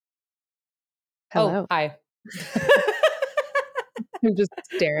Hello. Oh, hi. I'm just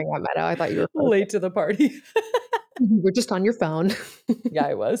staring at Meadow. I thought you were Late to the party. We're just on your phone. Yeah,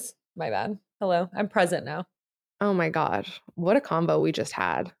 I was. My bad. Hello. I'm present now. Oh my God. What a combo we just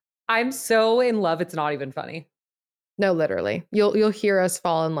had. I'm so in love. It's not even funny. No, literally. You'll hear us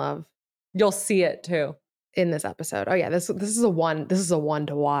fall in love You'll see it too. in this episode. Oh yeah, this is a one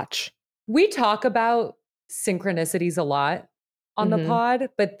to watch. We talk about synchronicities a lot on the pod,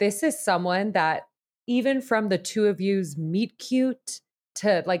 but this is someone that even from the two of you's meet cute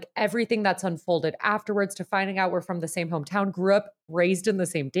to like everything that's unfolded afterwards to finding out we're from the same hometown, grew up, raised in the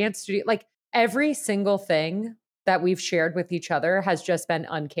same dance studio, like every single thing that we've shared with each other has just been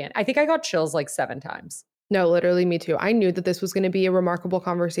uncanny. I think I got chills like 7 times. No, literally me too. I knew that this was going to be a remarkable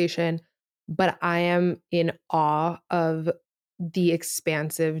conversation, but I am in awe of the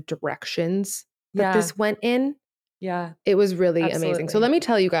expansive directions that this went in. Yeah. It was really Absolutely. amazing. So let me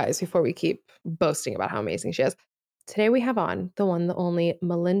tell you guys before we keep boasting about how amazing she is. Today we have on the one, the only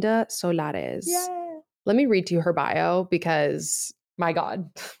Melinda Solares. Yeah. Let me read to you her bio because my God,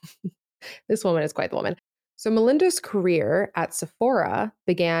 this woman is quite the woman. So Melinda's career at Sephora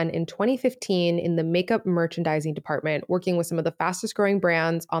began in 2015 in the makeup merchandising department, working with some of the fastest growing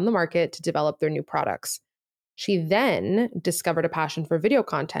brands on the market to develop their new products. She then discovered a passion for video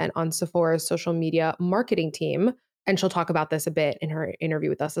content on Sephora's social media marketing team. And she'll talk about this a bit in her interview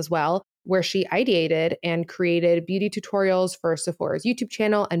with us as well, where she ideated and created beauty tutorials for Sephora's YouTube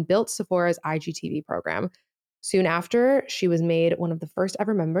channel and built Sephora's IGTV program. Soon after, she was made one of the first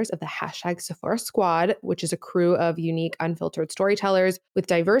ever members of the #Sephora Squad, which is a crew of unique, unfiltered storytellers with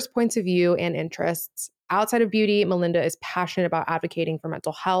diverse points of view and interests. Outside of beauty, Melinda is passionate about advocating for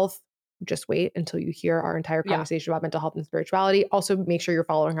mental health. Just wait until you hear our entire conversation about mental health and spirituality. Also, make sure you're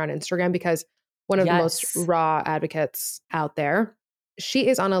following her on Instagram because one of the most raw advocates out there. She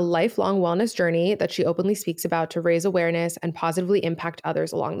is on a lifelong wellness journey that she openly speaks about to raise awareness and positively impact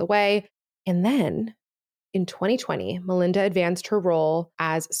others along the way. And then in 2020, Melinda advanced her role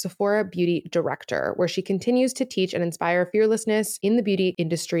as Sephora Beauty Director, where she continues to teach and inspire fearlessness in the beauty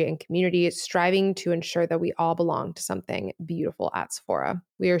industry and community, striving to ensure that we all belong to something beautiful at Sephora.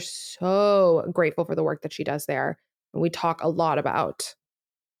 We are so grateful for the work that she does there. And we talk a lot about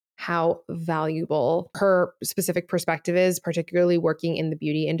how valuable her specific perspective is, particularly working in the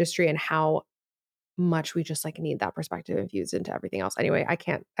beauty industry, and how much we just like need that perspective infused into everything else. Anyway, I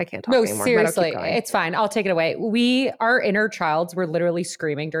can't talk anymore. Seriously, it's fine. I'll take it away. Our inner childs were literally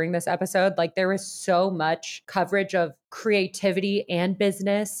screaming during this episode. Like there was so much coverage of creativity and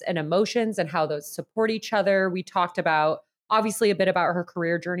business and emotions and how those support each other. We talked about obviously a bit about her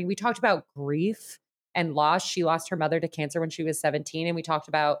career journey. We talked about grief and loss. She lost her mother to cancer when she was 17. And we talked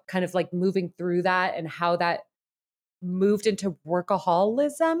about kind of like moving through that and how that moved into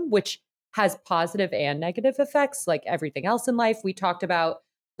workaholism, which has positive and negative effects like everything else in life. We talked about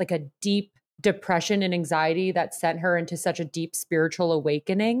like a deep depression and anxiety that sent her into such a deep spiritual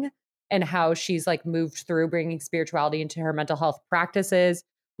awakening and how she's like moved through bringing spirituality into her mental health practices.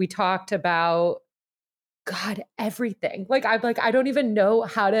 We talked about God, everything. I don't even know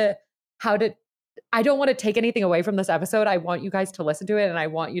how to I don't want to take anything away from this episode. I want you guys to listen to it and I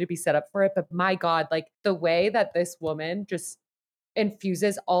want you to be set up for it. But my God, like the way that this woman just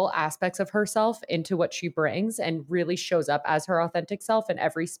infuses all aspects of herself into what she brings and really shows up as her authentic self in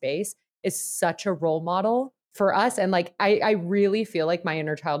every space is such a role model for us. And like, I really feel like my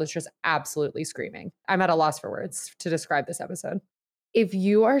inner child is just absolutely screaming. I'm at a loss for words to describe this episode. If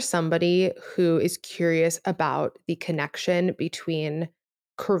you are somebody who is curious about the connection between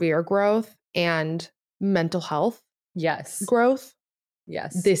career growth and mental health growth,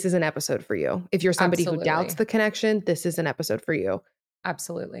 this is an episode for you. If you're somebody who doubts the connection, this is an episode for you.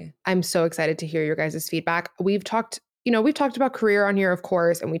 Absolutely. I'm so excited to hear your guys' feedback. We've talked about career on here, of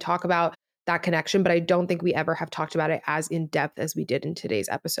course, and we talk about that connection, but I don't think we ever have talked about it as in depth as we did in today's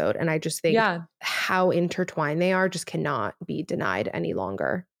episode. And I just think how intertwined they are just cannot be denied any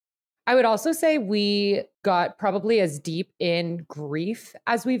longer. I would also say we got probably as deep in grief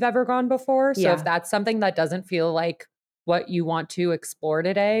as we've ever gone before. So if that's something that doesn't feel like what you want to explore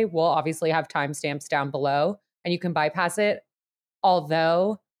today, we'll obviously have timestamps down below and you can bypass it.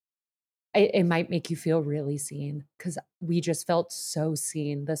 Although it might make you feel really seen because we just felt so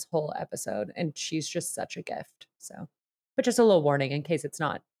seen this whole episode and she's just such a gift. So, but just a little warning in case it's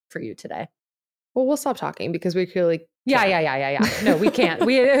not for you today. Well, we'll stop talking because we clearly Yeah. No, we can't.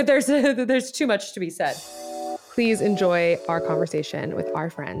 There's too much to be said. Please enjoy our conversation with our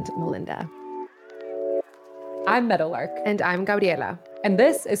friend Melinda. I'm Meadowlark. And I'm Gabriela. And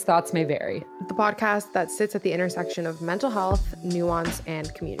this is Thoughts May Vary. The podcast that sits at the intersection of mental health, nuance,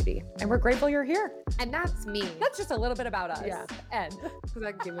 and community. And we're grateful you're here. And that's me. That's just a little bit about us. Yeah. And is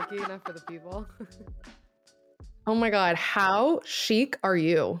that gimmicky enough for the people? Oh my God, how chic are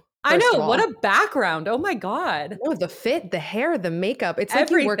you? I know, what a background. Oh my God. Oh, the fit, the hair, the makeup. It's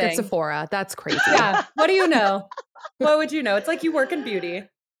like you work at Sephora. That's crazy. Yeah. What do you know? What would you know? It's like you work in beauty.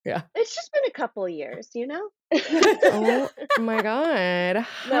 Yeah. It's just been a couple years, Oh my God.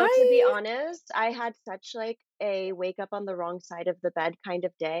 No, to be honest, I had such like a wake up on the wrong side of the bed kind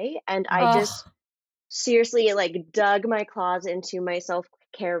of day. And I just seriously like dug my claws into my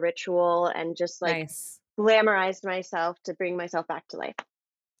self-care ritual and just like glamorized myself to bring myself back to life.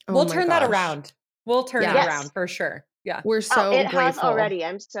 We'll turn that around. We'll turn it around for sure. Yeah. We're so it grateful. has already.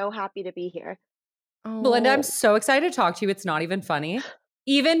 I'm so happy to be here. Melinda, I'm so excited to talk to you. It's not even funny.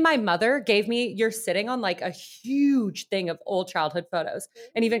 Even my mother gave me, you're sitting on like a huge thing of old childhood photos.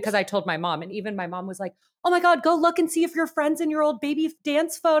 And even because I told my mom, and even my mom was like, oh my God, go look and see if your friend's in your old baby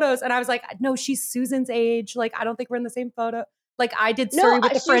dance photos. And I was like, no, she's Susan's age. Like, I don't think we're in the same photo. Like I did Surrey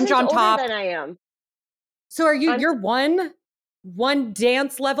with the fringe on top. Older than I am. So are you, you're one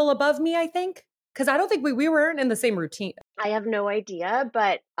dance level above me, I think? Because I don't think we weren't in the same routine. I have no idea,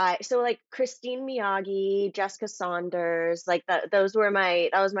 but so like Christine Miyagi, Jessica Saunders, like that was my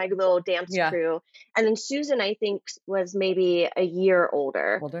little dance crew. And then Susan, I think, was maybe a year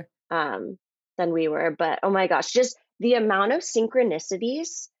older than we were. But oh my gosh, just the amount of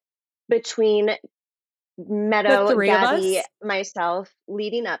synchronicities between Meadow, Gabby, myself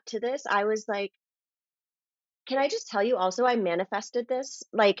leading up to this. I was like, can I just tell you also, I manifested this.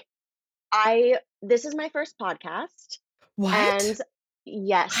 Like this is my first podcast. What? And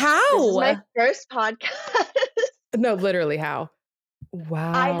yes. How? This is my first podcast. No, literally how?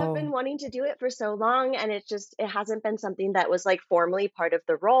 Wow. I have been wanting to do it for so long, and it hasn't been something that was like formally part of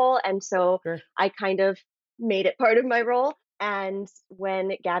the role. And so I kind of made it part of my role. And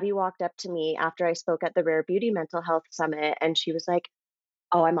when Gabby walked up to me after I spoke at the Rare Beauty Mental Health Summit, and she was like,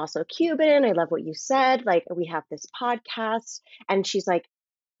 oh, I'm also Cuban. I love what you said. Like, we have this podcast. And she's like,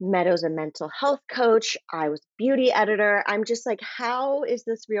 Meadow's a mental health coach. I was beauty editor. I'm just like, how is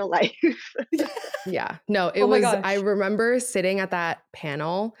this real life? Yeah, no, it was, I remember sitting at that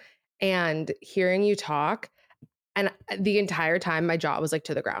panel and hearing you talk. And the entire time my jaw was like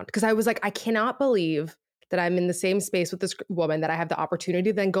to the ground. Because I was like, I cannot believe that I'm in the same space with this woman, that I have the opportunity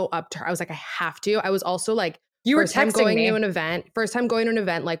to then go up to her. I was like, I have to. I was also like, first time going to an event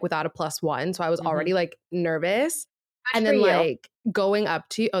like without a +1. So I was already like nervous. And then like going up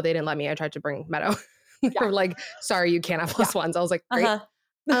to you, they didn't let me. I tried to bring Meadow. They were like, sorry, you can't have +1s. I was like, great.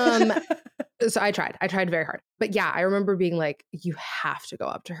 So I tried very hard. But yeah, I remember being like, you have to go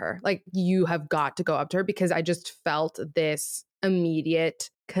up to her. Like, you have got to go up to her, because I just felt this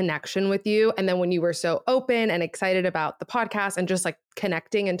immediate connection with you. And then when you were so open and excited about the podcast and just like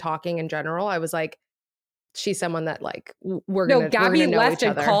connecting and talking in general, I was like, she's someone that like Gabby left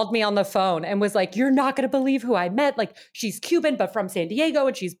and called me on the phone and was like, you're not going to believe who I met. Like, she's Cuban, but from San Diego,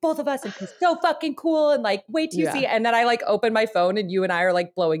 and she's both of us, and she's so fucking cool. And like, wait till you see it. And then I like opened my phone, and you and I are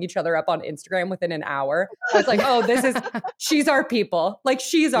like blowing each other up on Instagram within an hour. I was like, oh, she's our people. Like,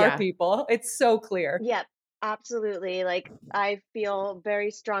 she's our people. It's so clear. Yep. Absolutely. Like, I feel very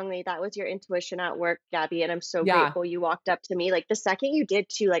strongly that was your intuition at work, Gabby. And I'm so grateful you walked up to me. Like, the second you did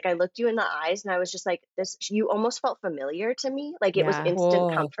too, like I looked you in the eyes and I was just like, you almost felt familiar to me. Like, it was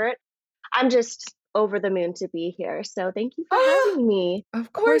instant comfort. I'm just over the moon to be here. So thank you for having me.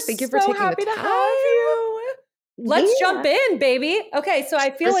 Of course. Thank you for taking the time. To have you. Let's jump in, baby. Okay. So I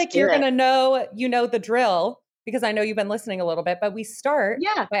feel like you're going to know the drill, because I know you've been listening a little bit, but we start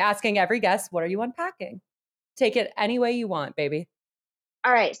by asking every guest, what are you unpacking? Take it any way you want, baby.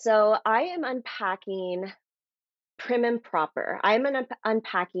 All right. So I am unpacking prim and proper. I'm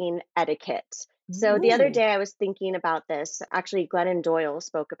unpacking etiquette. So the other day I was thinking about this. Actually, Glennon Doyle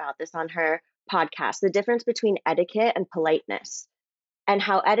spoke about this on her podcast, the difference between etiquette and politeness, and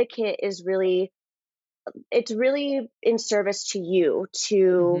how etiquette is really in service to you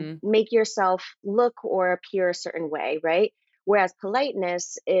to make yourself look or appear a certain way, right? Whereas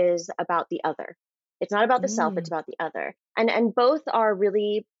politeness is about the other. It's not about the self, it's about the other. And both are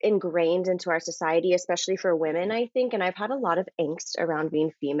really ingrained into our society, especially for women, I think. And I've had a lot of angst around being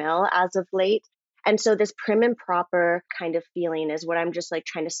female as of late. And so this prim and proper kind of feeling is what I'm just like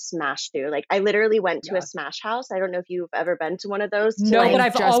trying to smash through. Like, I literally went to a smash house. I don't know if you've ever been to one of those. No, but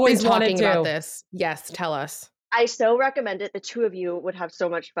I've always wanted talking about this. Yes, tell us. I so recommend it. The two of you would have so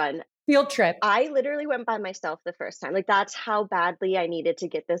much fun. Field trip. I literally went by myself the first time. Like, that's how badly I needed to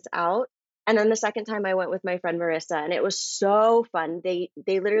get this out. And then the second time I went with my friend Marissa, and it was so fun. They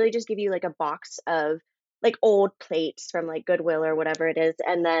literally just give you like a box of like old plates from like Goodwill or whatever it is,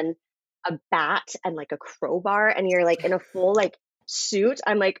 and then a bat and like a crowbar, and you're like in a full like suit.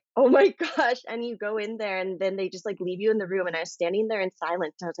 I'm like, oh my gosh. And you go in there and then they just like leave you in the room. And I was standing there in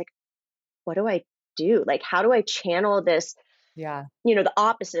silence. And I was like, what do I do? Like, how do I channel this, Yeah. the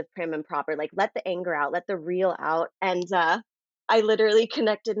opposite of prim and proper? Like, let the anger out, let the real out. And I literally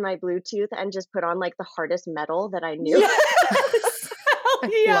connected my Bluetooth and just put on like the hardest metal that I knew. Yes. Hell I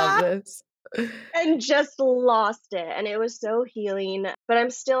love yeah. this. And just lost it, and it was so healing. But I'm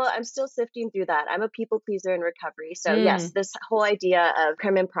still sifting through that. I'm a people pleaser in recovery, so yes, this whole idea of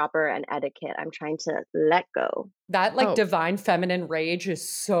prim and proper and etiquette, I'm trying to let go. That like Oh. divine feminine rage is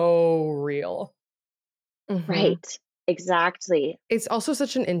so real. Right, exactly. It's also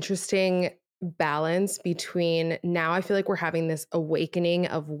such an interesting balance between, now I feel like we're having this awakening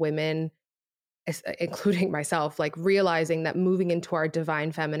of women, including myself, like realizing that moving into our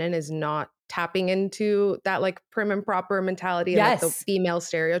divine feminine is not tapping into that like prim and proper mentality and like the Yes. female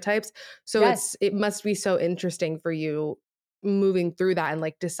stereotypes. So Yes. it must be so interesting for you moving through that and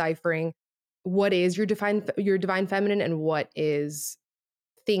like deciphering what is your divine feminine and what is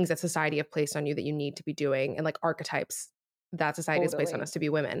things that society have placed on you that you need to be doing, and like archetypes that society has placed on Totally. us to be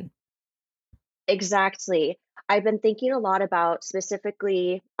women. Exactly. I've been thinking a lot about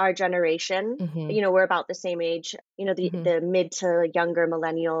specifically our generation. Mm-hmm. We're about the same age, the Mm-hmm. the mid to younger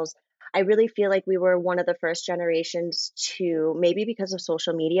millennials. I really feel like we were one of the first generations to, maybe because of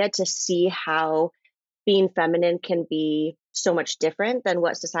social media, to see how being feminine can be so much different than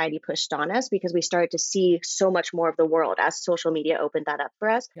what society pushed on us, because we started to see so much more of the world as social media opened that up for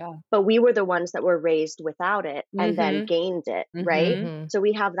us. Yeah. But we were the ones that were raised without it and then Mm-hmm. gained it, right? Mm-hmm. Mm-hmm. So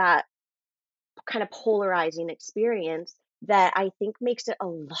we have that kind of polarizing experience that I think makes it a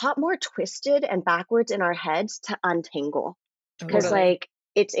lot more twisted and backwards in our heads to untangle. Oh Because, yeah. Totally. like,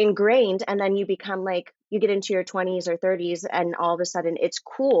 it's ingrained, and then you become like, you get into your 20s or 30s, and all of a sudden it's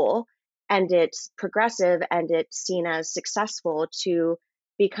cool and it's progressive and it's seen as successful to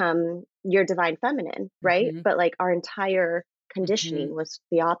become your divine feminine, right? Mm-hmm. But like our entire Mm-hmm. conditioning was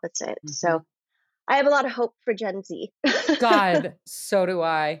the opposite. Mm-hmm. So I have a lot of hope for Gen Z. God, so do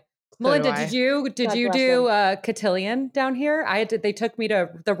I. So do Melinda, did I. you God bless do them. cotillion down here? They took me to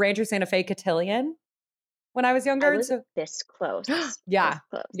the Ranger Santa Fe cotillion when I was I younger, and was so this close, this yeah,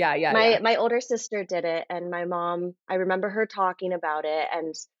 close. yeah, yeah, My yeah. my older sister did it, and my mom, I remember her talking about it.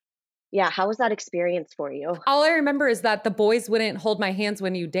 And yeah, how was that experience for you? All I remember is that the boys wouldn't hold my hands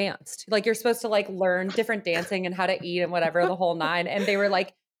when you danced. Like you're supposed to like learn different dancing and how to eat and whatever the whole nine. And they were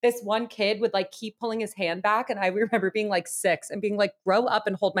like, this one kid would like keep pulling his hand back. And I remember being like 6 and being like, grow up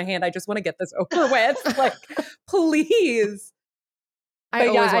and hold my hand. I just want to get this over with. Like, please. I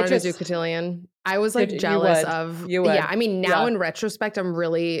But yeah, always I wanted to do just cotillion. I was like did you jealous would. of, You yeah, would. I mean, now Yeah. in retrospect, I'm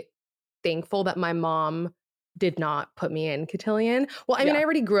really thankful that my mom did not put me in cotillion. Well, I mean, Yeah. I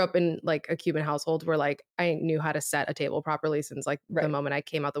already grew up in like a Cuban household where like I knew how to set a table properly since like the Right. moment I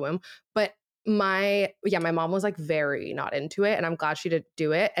came out the womb. But my mom was like very not into it, and I'm glad she did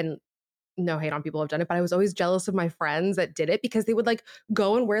do it. And no hate on people who have done it, but I was always jealous of my friends that did it because they would like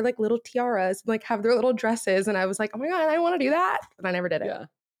go and wear like little tiaras and like have their little dresses. And I was like, oh my God, I want to do that. But I never did it. Yeah.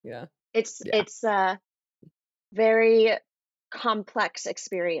 Yeah. It's Yeah. it's a very complex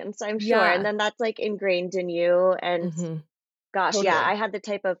experience, I'm sure. And Yeah. then that's like ingrained in you. And Mm-hmm. gosh, yeah, Totally. I had the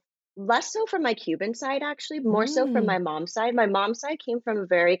type of, less so from my Cuban side, actually, more so from Mm. my mom's side. My mom's side came from a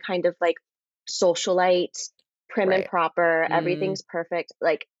very kind of like socialite, prim and Right. proper, Mm. everything's perfect.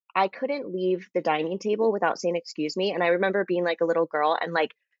 Like, I couldn't leave the dining table without saying excuse me. And I remember being like a little girl and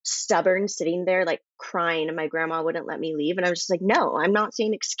like stubborn, sitting there like crying, and my grandma wouldn't let me leave. And I was just like, no, I'm not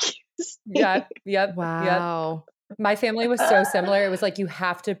saying excuse me. Yep. Yep. Yep. Wow. My family was so similar. It was like you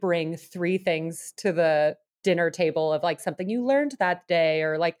have to bring 3 things to the dinner table of like something you learned that day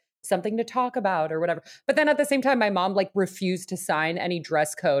or like something to talk about or whatever. But then at the same time, my mom like refused to sign any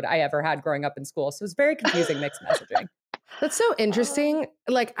dress code I ever had growing up in school. So it was very confusing mixed messaging. That's so Oh, interesting.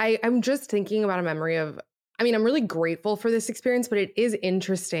 Like I'm just thinking about a memory of, I mean, I'm really grateful for this experience, but it is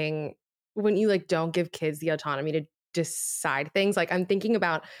interesting when you like don't give kids the autonomy to decide things. Like I'm thinking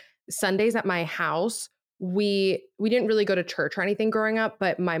about Sundays at my house. We didn't really go to church or anything growing up,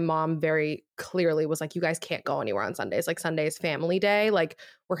 but my mom very clearly was like, you guys can't go anywhere on Sundays. Like Sunday is family day. Like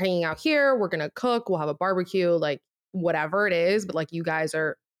we're hanging out here, we're gonna cook, we'll have a barbecue, like whatever it is, but like you guys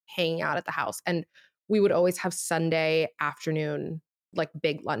are hanging out at the house. And we would always have Sunday afternoon, like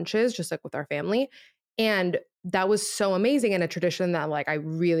big lunches, just like with our family. And that was so amazing and a tradition that like I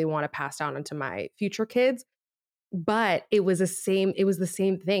really want to pass down into my future kids. But it was the same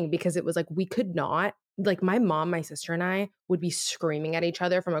thing because it was like, we could not, like my mom, my sister and I would be screaming at each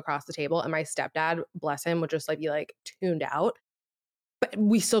other from across the table. And my stepdad, bless him, would just like be like tuned out, but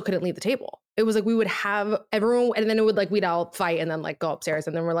we still couldn't leave the table. It was like, we would have everyone, and then it would like, we'd all fight and then like go upstairs.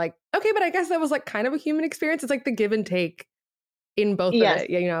 And then we're like, okay, but I guess that was like kind of a human experience. It's like the give and take in both of Yes, it.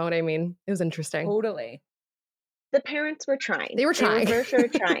 You know what I mean? It was interesting. Totally. the parents were trying. They were trying. They were for sure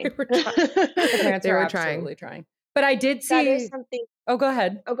They trying. were trying. The parents They are were trying. absolutely trying. But I did That is see, something. oh, go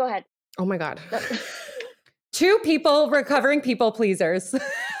ahead. Oh, go ahead. Oh my God. Two people, recovering people pleasers.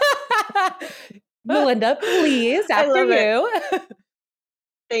 Melinda, please, I after love it.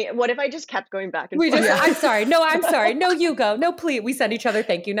 you. What if I just kept going back and We forth? just, I'm sorry. No, I'm sorry. No, you go. No, please. We send each other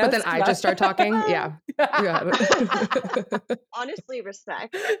thank you notes. But then I just start talking. Yeah. Honestly,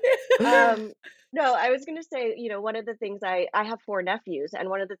 respect. No, I was going to say, one of the things I have 4 nephews, and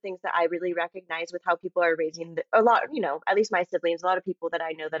one of the things that I really recognize with how people are raising a lot, at least my siblings, a lot of people that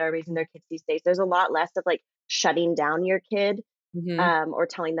I know that are raising their kids these days, there's a lot less of like shutting down your kid, or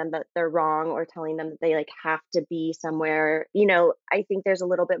telling them that they're wrong, or telling them that they like have to be somewhere. I think there's a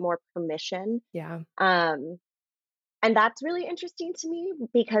little bit more permission. Yeah. And that's really interesting to me,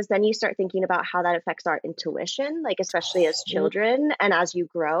 because then you start thinking about how that affects our intuition, like especially as children and as you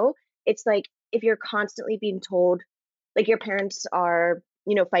grow. It's like if you're constantly being told, like your parents are,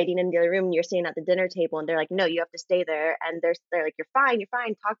 fighting in the other room, and you're sitting at the dinner table and they're like, no, you have to stay there. And they're like, you're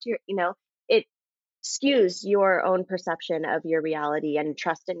fine, talk to it skews your own perception of your reality and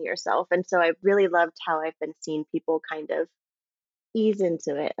trust in yourself. And so I really loved how I've been seeing people kind of ease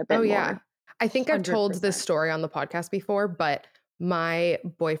into it a bit Oh, yeah. more. I think I've told this 100%. story on the podcast before, but my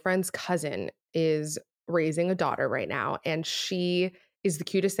boyfriend's cousin is raising a daughter right now, and she is the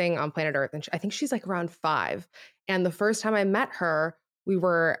cutest thing on planet Earth. And I think she's like around 5. And the first time I met her, we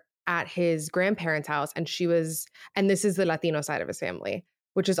were at his grandparents' house, and and this is the Latino side of his family,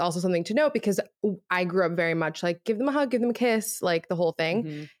 which is also something to note because I grew up very much like give them a hug, give them a kiss, like the whole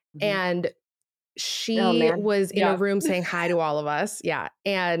thing. And Oh she man. was in a Yeah. room saying hi to all of us. Yeah.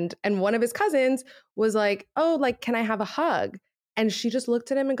 And one of his cousins was like, "Oh, like, can I have a hug?" And she just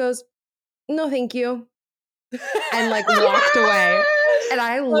looked at him and goes, "No, thank you." And like walked away. And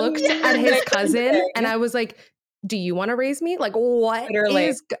I looked at his cousin and I was like, "Do you want to raise me? Like, what Literally.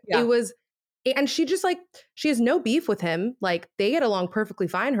 is Yeah. it was." And she just like, she has no beef with him. Like they get along perfectly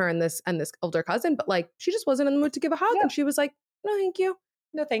fine, her and this older cousin, but like she just wasn't in the mood to give a hug. Yeah. And she was like, "No, thank you."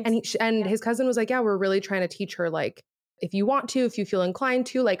 No, thanks. And his cousin was like, "Yeah, we're really trying to teach her, like, if you want to, if you feel inclined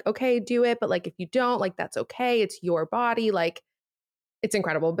to, like, okay, do it. But like, if you don't, like, that's okay. It's your body." Like, it's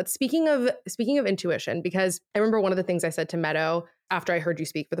incredible. But speaking of intuition, because I remember one of the things I said to Meadow after I heard you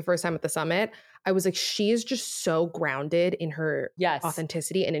speak for the first time at the summit, I was like, she is just so grounded in her Yes.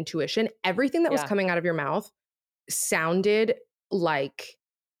 authenticity and intuition. Everything that was Yeah. coming out of your mouth sounded like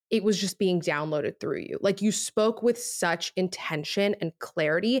it was just being downloaded through you. Like you spoke with such intention and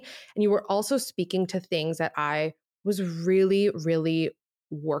clarity. And you were also speaking to things that I was really, really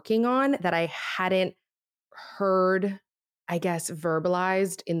working on that I hadn't heard, I guess,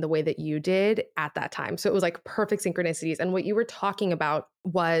 verbalized in the way that you did at that time. So it was like perfect synchronicities. And what you were talking about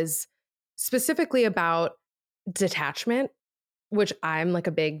was specifically about detachment, which I'm like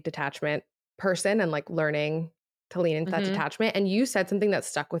a big detachment person and like learning to lean into that detachment. And you said something that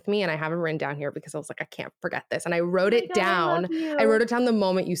stuck with me and I have it written down here because I was like, I can't forget this. And I wrote it down. I wrote it down the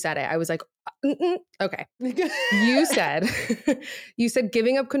moment you said it. I was like, okay. You said,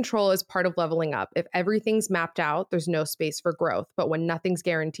 giving up control is part of leveling up. If everything's mapped out, there's no space for growth. But when nothing's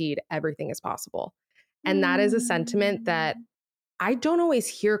guaranteed, everything is possible. And that is a sentiment that I don't always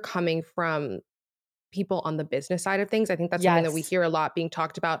hear coming from people on the business side of things. I think that's something that we hear a lot being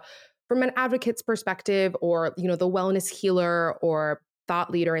talked about from an advocate's perspective, or, the wellness healer or thought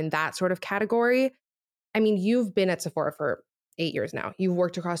leader in that sort of category. I mean, you've been at Sephora for 8 years now. You've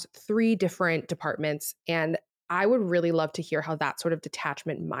worked across 3 different departments. And I would really love to hear how that sort of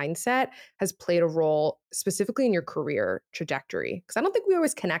detachment mindset has played a role specifically in your career trajectory. Because I don't think we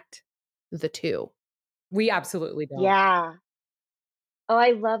always connect the two. We absolutely don't. Yeah. Oh,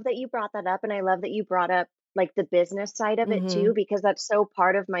 I love that you brought that up. And I love that you brought up like the business side of it too, because that's so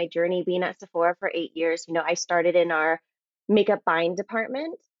part of my journey being at Sephora for 8 years. I started in our makeup buying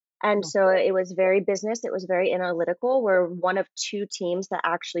department. And so it was very business. It was very analytical. We're one of 2 teams that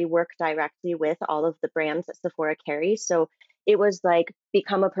actually work directly with all of the brands that Sephora carries. So it was like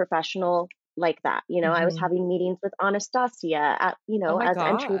become a professional like that. I was having meetings with Anastasia at, Oh my as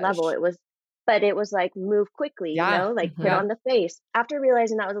entry level. gosh. But it was like move quickly, Yeah. like put Yeah. on the face. After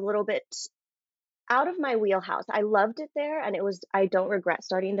realizing that was a little bit out of my wheelhouse. I loved it there, and I don't regret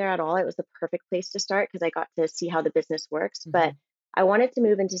starting there at all. It was the perfect place to start because I got to see how the business works. But I wanted to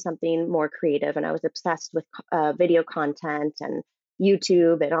move into something more creative, and I was obsessed with video content and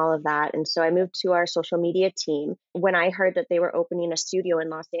YouTube and all of that. And so I moved to our social media team when I heard that they were opening a studio in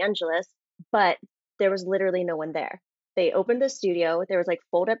Los Angeles, but there was literally no one there. They opened the studio, there was like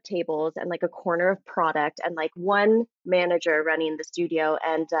fold up tables and like a corner of product and like one manager running the studio.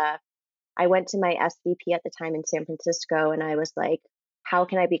 And I went to my SVP at the time in San Francisco and I was like, how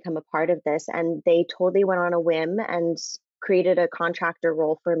can I become a part of this? And they totally went on a whim and created a contractor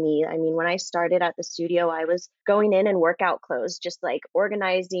role for me. I mean, when I started at the studio, I was going in workout clothes, just like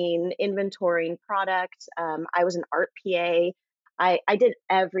organizing, inventorying products. I was an art PA. I did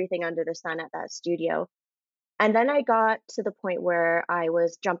everything under the sun at that studio. And then I got to the point where I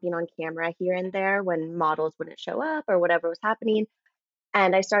was jumping on camera here and there when models wouldn't show up or whatever was happening.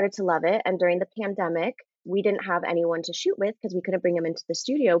 And I started to love it. And during the pandemic, we didn't have anyone to shoot with because we couldn't bring them into the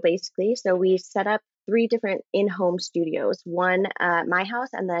studio, basically. So we set up 3 different in-home studios, one at my house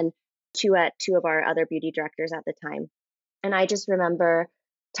and then 2 at 2 of our other beauty directors at the time. And I just remember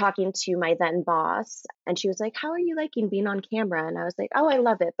talking to my then boss, and she was like, how are you liking being on camera? And I was like, oh, I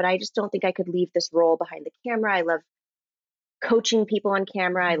love it, but I just don't think I could leave this role behind the camera. I love coaching people on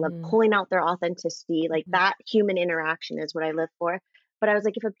camera. I love pulling out their authenticity. Like that human interaction is what I live for. But I was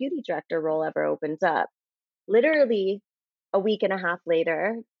like, if a beauty director role ever opens up, literally a week and a half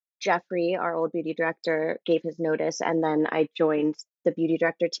later, Jeffrey, our old beauty director, gave his notice. And then I joined the beauty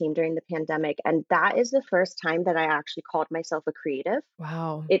director team during the pandemic. And that is the first time that I actually called myself a creative.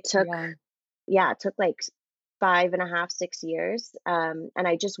 Wow. It took, it took like 5.5, 6 years. And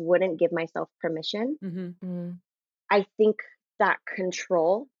I just wouldn't give myself permission. I think that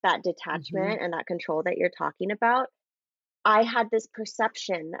control, that detachment and that control that you're talking about, I had this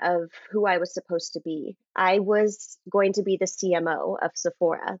perception of who I was supposed to be. I was going to be the CMO of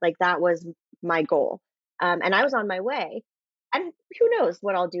Sephora. Like that was my goal. And I was on my way. And who knows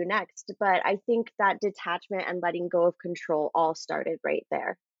what I'll do next. But I think that detachment and letting go of control all started right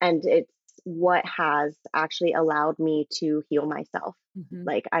there. And it's what has actually allowed me to heal myself.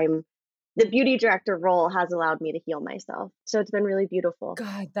 Like the beauty director role has allowed me to heal myself. So it's been really beautiful.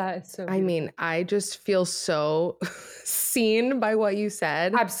 God, that is so beautiful. I mean, I just feel so seen by what you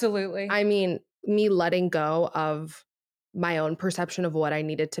said. Absolutely. I mean, me letting go of my own perception of what I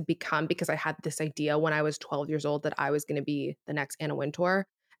needed to become, because I had this idea when I was 12 years old that I was going to be the next Anna Wintour.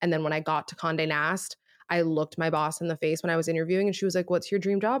 And then when I got to Condé Nast, I looked my boss in the face when I was interviewing and she was like, what's your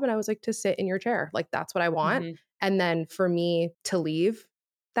dream job? And I was like, to sit in your chair. Like, that's what I want. And then for me to leave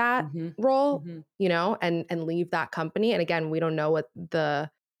that role, you know, and leave that company. And again, we don't know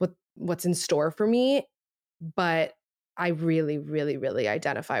what's in store for me, but I really, really, really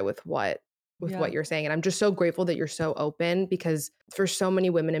identify with what you're saying. And I'm just so grateful that you're so open, because for so many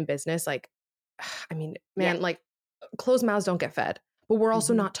women in business, like, I mean, man, like closed mouths don't get fed, but we're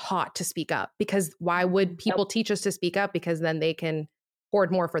also not taught to speak up, because why would people teach us to speak up? Because then they can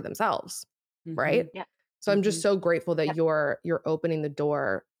hoard more for themselves. Right. Yeah. So I'm just so grateful that you're opening the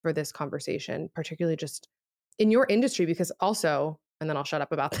door for this conversation, particularly just in your industry, because also, and then I'll shut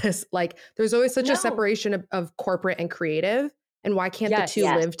up about this, like there's always such a separation of corporate and creative. And why can't the two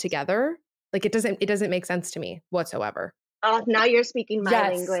live together? Like it doesn't make sense to me whatsoever. Oh, now you're speaking my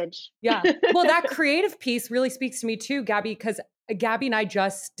language. Yeah. Well, that creative piece really speaks to me too, Gabby, because Gabby and I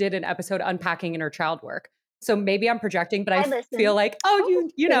just did an episode unpacking inner child work. So maybe I'm projecting, but I feel like,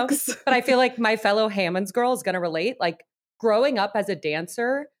 you know, but I feel like my fellow Hammonds girl is going to relate. Like growing up as a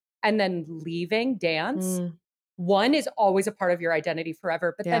dancer and then leaving dance, one is always a part of your identity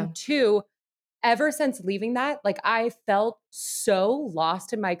forever. But then 2, ever since leaving that, like I felt so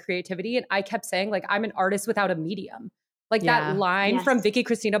lost in my creativity. And I kept saying like, I'm an artist without a medium. Like that line from Vicky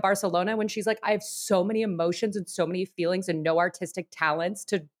Cristina Barcelona, when she's like, I have so many emotions and so many feelings and no artistic talents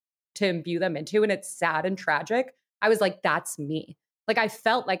to imbue them into. And it's sad and tragic. I was like, that's me. Like I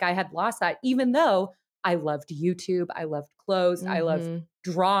felt like I had lost that, even though I loved YouTube. I loved clothes. I loved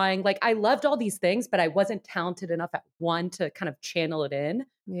drawing. Like I loved all these things, but I wasn't talented enough at one to kind of channel it in.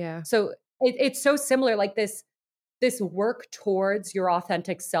 Yeah. So it's so similar, like this work towards your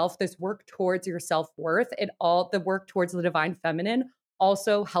authentic self, this work towards your self-worth, and all the work towards the divine feminine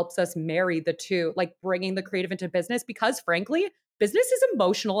also helps us marry the two, like bringing the creative into business, because frankly, business is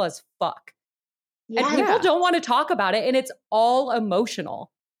emotional as fuck. And people don't want to talk about it, and it's all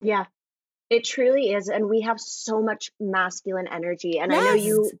emotional. Yeah, it truly is. And we have so much masculine energy. And I know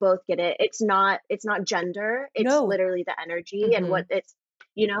you both get it. It's not gender. It's literally the energy and what it's,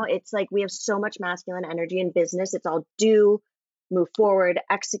 you know, it's like we have so much masculine energy in business. It's all do, move forward,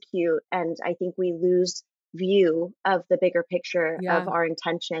 execute. And I think we lose view of the bigger picture Yeah. of our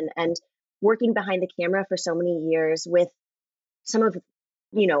intention. And working behind the camera for so many years with some of,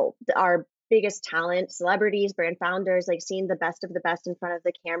 our biggest talent, celebrities, brand founders, like seeing the best of the best in front of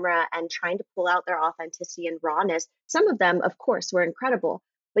the camera and trying to pull out their authenticity and rawness. Some of them, of course, were incredible,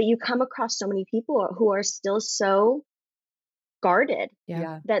 but you come across so many people who are still so guarded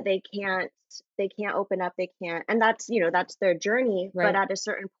Yeah. that they can't open up, they can't. And that's their journey. Right. But at a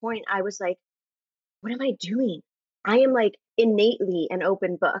certain point, I was like, what am I doing? I am like innately an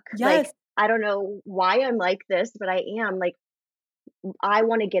open book. Yes. Like, I don't know why I'm like this, but I am. Like, I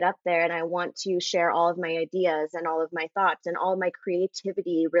want to get up there and I want to share all of my ideas and all of my thoughts and all of my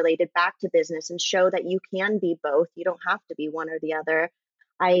creativity related back to business and show that you can be both. You don't have to be one or the other.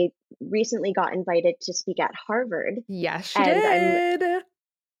 I recently got invited to speak at Harvard. Yes, she And I'm did.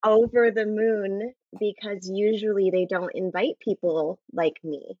 over the moon because usually they don't invite people like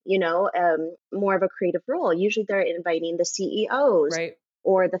me, more of a creative role. Usually they're inviting the CEOs Right.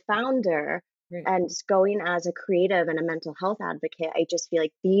 or the founder. Right. And going as a creative and a mental health advocate, I just feel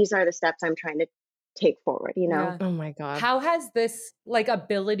like these are the steps I'm trying to take forward, Yeah. Oh my God. How has this like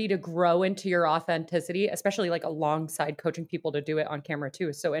ability to grow into your authenticity, especially like alongside coaching people to do it on camera too,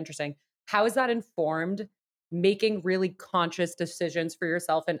 is so interesting. How has that informed making really conscious decisions for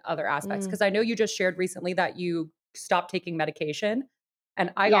yourself in other aspects? Because I know you just shared recently that you stopped taking medication.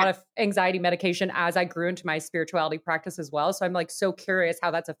 And I got anxiety medication as I grew into my spirituality practice as well. So I'm like so curious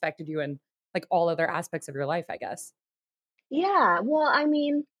how that's affected you in like all other aspects of your life, I guess. Yeah. Well, I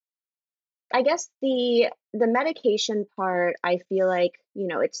mean, I guess the medication part, I feel like,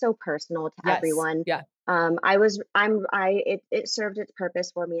 it's so personal to Yes. everyone. Yeah. It served its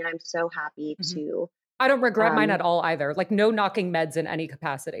purpose for me, and I'm so happy to. I don't regret mine at all either. Like no knocking meds in any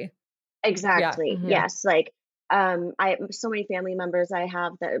capacity. Exactly. Mhm. Yes. Like, I so many family members I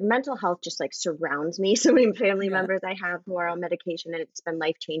have that mental health just like surrounds me. So many family Yeah. members I have who are on medication, and it's been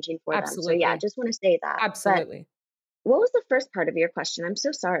life changing for them. So yeah, I Absolutely. just want to say that. But Absolutely. what was the first part of your question? I'm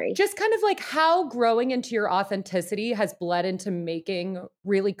so sorry. Just kind of like how growing into your authenticity has bled into making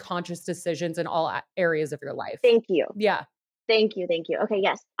really conscious decisions in all areas of your life. Thank you. Yeah. Thank you. Thank you. Okay.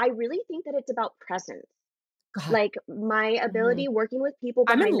 Yes. I really think that it's about presence. God, Like my ability working with people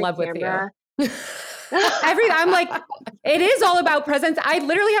I'm in behind the love with you. camera. I'm like, it is all about presence. I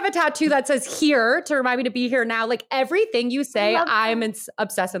literally have a tattoo that says here to remind me to be here now. Like everything you say, love I'm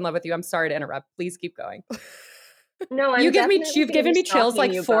obsessed in love with you. I'm sorry to interrupt. Please keep going. No, You've given definitely me chills stalking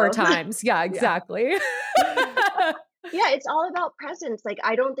like you 4 both. times. Yeah, exactly. Yeah, it's all about presence. Like,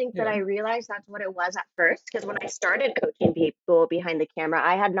 I don't think that Yeah. I realized that's what it was at first. Because when I started coaching people behind the camera,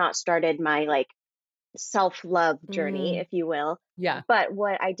 I had not started my like self-love journey, if you will. Yeah. But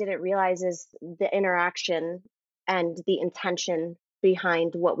what I didn't realize is the interaction and the intention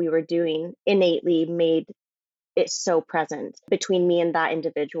behind what we were doing innately made it so present between me and that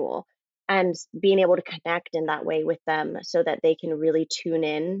individual. And being able to connect in that way with them so that they can really tune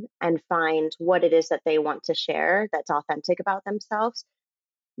in and find what it is that they want to share that's authentic about themselves,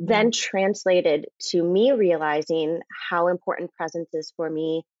 then translated to me realizing how important presence is for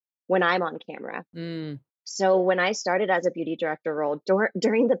me when I'm on camera. So when I started as a beauty director role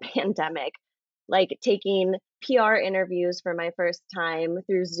during the pandemic, like taking PR interviews for my first time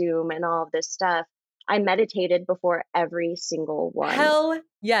through Zoom and all of this stuff, I meditated before every single one. Hell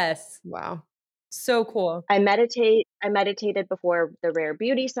yes. Wow. So cool. I meditated before the Rare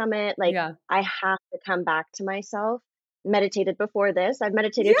Beauty Summit. Like, Yeah. I have to come back to myself. Meditated before this. I've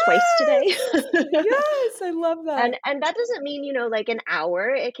meditated twice today. Yes, I love that. And that doesn't mean, like an hour.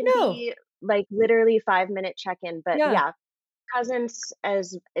 It can No. be like literally 5-minute check-in. But Yeah. yeah, presence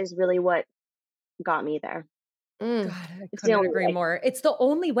is really what got me there. God, I It's the couldn't only agree way. more. It's the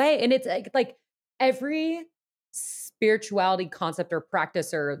only way. And it's like every spirituality concept or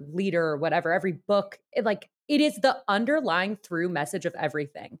practice or leader or whatever, every book, it is the underlying through message of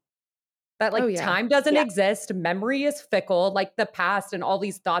everything. That like time doesn't exist, memory is fickle, like the past and all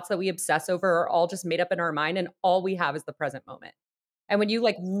these thoughts that we obsess over are all just made up in our mind, and all we have is the present moment. And when you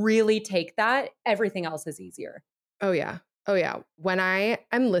like really take that, everything else is easier. Oh yeah. Oh yeah. When I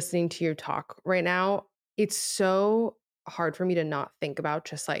am listening to you talk right now, it's so hard for me to not think about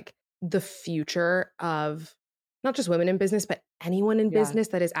just like the future of not just women in business, but anyone in business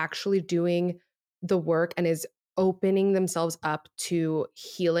that is actually doing the work and is opening themselves up to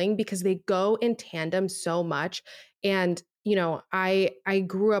healing, because they go in tandem so much. And, I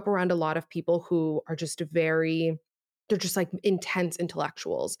grew up around a lot of people who are just they're just like intense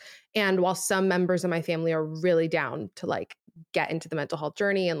intellectuals. And while some members of my family are really down to like get into the mental health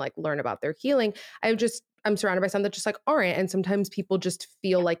journey and like learn about their healing, I'm surrounded by some that just like aren't. And sometimes people just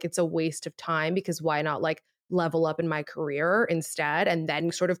feel like it's a waste of time because why not like level up in my career instead and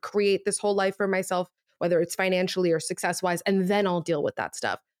then sort of create this whole life for myself, whether it's financially or success wise, and then I'll deal with that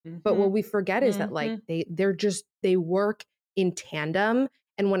stuff. But what Mhm. we forget is that like Mhm. they work in tandem.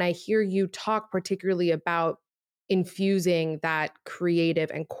 And when I hear you talk particularly about infusing that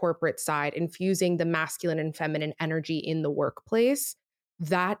creative and corporate side, infusing the masculine and feminine energy in the workplace,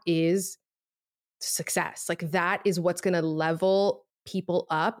 that is success. Like that is what's going to level people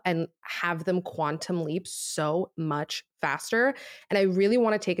up and have them quantum leap so much faster. And I really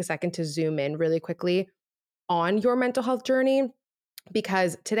want to take a second to zoom in really quickly on your mental health journey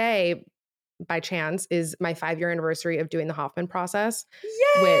because today, by chance, is my 5-year anniversary of doing the Hoffman process,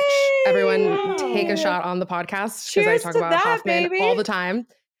 which everyone take a Yay! shot on the podcast because I Cheers talk to about that, Hoffman all baby. the time.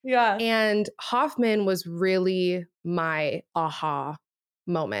 Yeah. And Hoffman was really my aha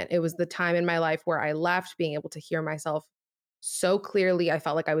moment. It was the time in my life where I left being able to hear myself so clearly. I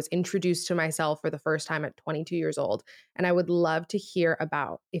felt like I was introduced to myself for the first time at 22 years old. And I would love to hear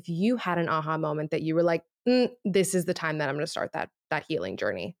about if you had an aha moment that you were like, this is the time that I'm going to start that healing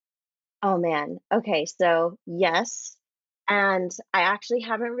journey. Oh man. Okay, so yes. And I actually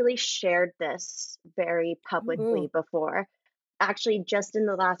haven't really shared this very publicly Ooh. before. Actually, just in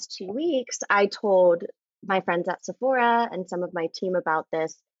the last 2 weeks, I told my friends at Sephora and some of my team about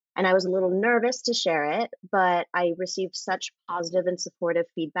this, and I was a little nervous to share it, but I received such positive and supportive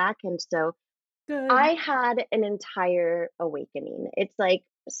feedback. And so Good. I had an entire awakening. It's like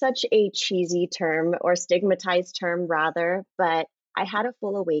such a cheesy term or stigmatized term, rather, but I had a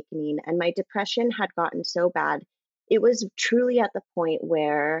full awakening and my depression had gotten so bad. It was truly at the point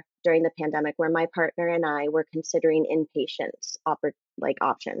where, during the pandemic, where my partner and I were considering inpatient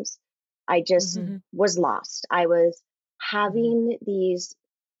options. I just Mhm. was lost. I was Mhm. having these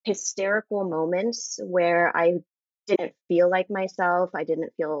hysterical moments where I didn't feel like myself. I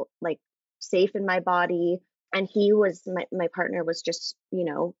didn't feel like safe in my body. And my partner was just,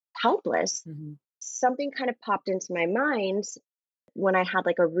 helpless. Mhm. Something kind of popped into my mind when I had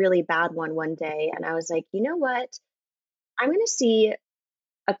like a really bad one day. And I was like, you know what? I'm going to see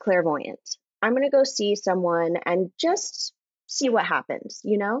a clairvoyant. I'm going to go see someone and just see what happens.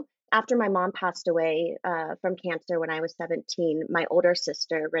 After my mom passed away from cancer when I was 17, my older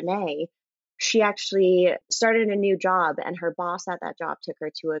sister, Renee, she actually started a new job, and her boss at that job took her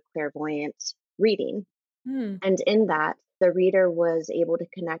to a clairvoyant reading. Mm. And in that, the reader was able to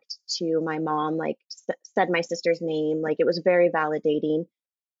connect to my mom, like said my sister's name. Like it was very validating.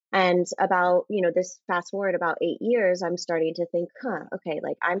 And about, this fast forward about 8 years, I'm starting to think, okay,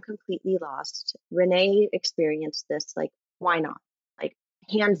 like I'm completely lost. Renee experienced this. Like, why not? Like,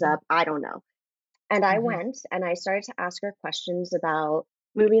 hands Mhm. up, I don't know. And I Mhm. went and I started to ask her questions about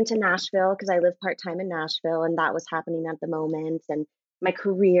moving to Nashville because I live part time in Nashville and that was happening at the moment, and my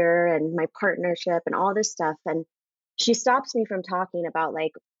career and my partnership and all this stuff. And she stops me from talking about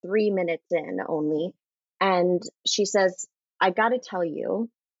like 3 minutes in only. And she says, I got to tell you,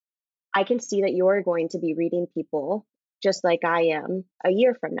 I can see that you're going to be reading people just like I am a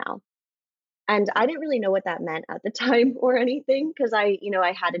year from now. And I didn't really know what that meant at the time or anything because I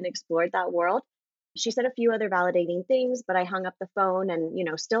hadn't explored that world. She said a few other validating things, but I hung up the phone and,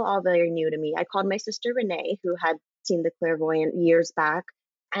 still all very new to me. I called my sister Renee, who had seen the clairvoyant years back.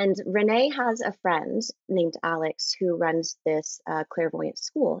 And Renee has a friend named Alex who runs this clairvoyant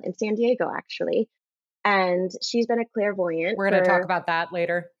school in San Diego, actually. And she's been a clairvoyant We're going to talk for, about that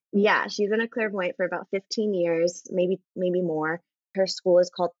later. yeah, she's been a clairvoyant for about 15 years, maybe more. Her school is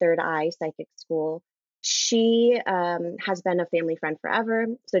called Third Eye Psychic School. She has been a family friend forever.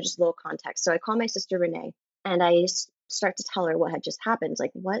 So just a little context. So I call my sister Renee and I start to tell her what had just happened.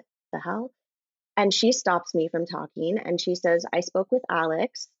 Like, what the hell? And she stops me from talking and she says, I spoke with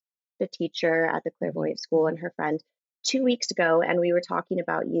Alex, the teacher at the Mhm. clairvoyant school, and Mhm. her friend 2 weeks ago, and we were talking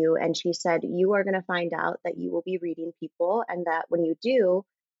about you. And she said, you are going to find out that you will be reading people, and that when you do,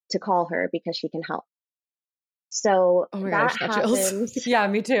 to call her because she can help. So Oh my God, I that just got chills. happens. Yeah,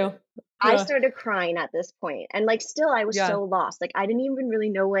 me too. I Yeah. started crying at this point, and like still I was Yeah. so lost. Like I didn't even really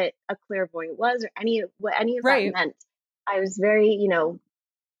know what a clairvoyant was or what any of that Right. meant. I was very,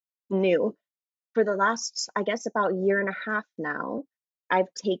 new. For the last, I guess, about year and a half now,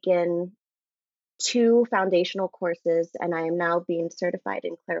 I've taken two foundational courses and I am now being certified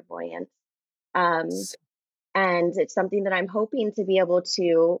in clairvoyance. Um, S- and it's something that I'm hoping to be able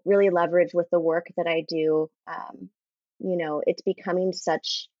to really leverage with the work that I do. It's becoming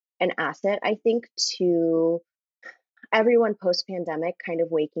such an asset, I think, to everyone post pandemic kind of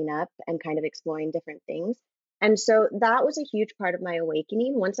waking up and kind of exploring different things. And so that was a huge part of my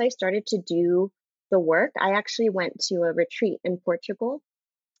awakening. Once I started to do the work, I actually went to a retreat in Portugal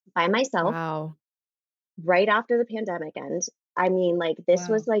by myself Wow. right after the pandemic end. I mean, like, this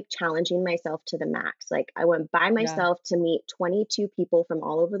was Wow. like challenging myself to the max. Like, I went by Yeah. myself to meet 22 people from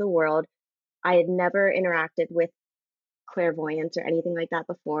all over the world. I had never interacted with clairvoyance or anything like that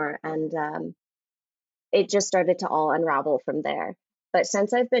before. And it just started to all unravel from there. But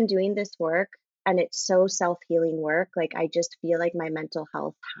since I've been doing this work, and it's so self healing work, like, I just feel like my mental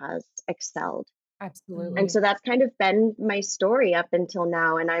health has excelled. And Mhm. Absolutely. so that's kind of been my story up until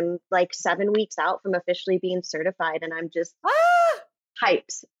now. And I'm like 7 weeks out from officially being certified, and I'm just Ah!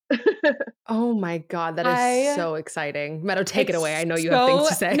 hyped. Oh my God, that is I so exciting. Meadow, take it away. I It's know you have things so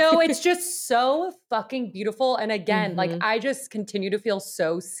to say. no, it's just so fucking beautiful, and again, like, Mhm. I just continue to feel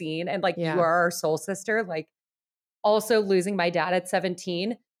so seen, and, like, you Yeah. are our soul sister, like, also losing my dad at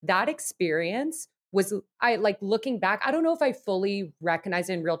 17, that experience was I like, looking back, I don't know if I fully recognized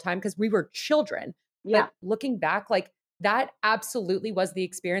it in real time because we were children, Yeah. but looking back, like, that absolutely was the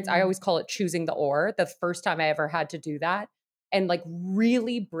experience. I Mm. always call it choosing the or, the first time I ever had to do that, and, like,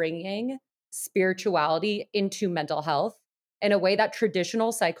 really bringing spirituality into mental health in a way that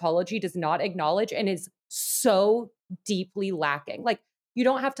traditional psychology does not acknowledge and is so deeply lacking. Like, you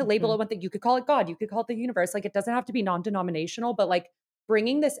don't have to label Mhm. it one thing. You could call it God, you could call it the universe. Like, it doesn't have to be non-denominational, but like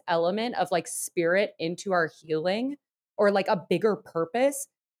bringing this element of like spirit into our healing or like a bigger purpose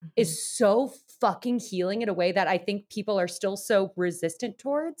Mhm. is so fucking healing in a way that I think people are still so resistant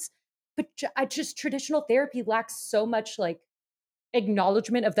towards. But I just traditional therapy lacks so much like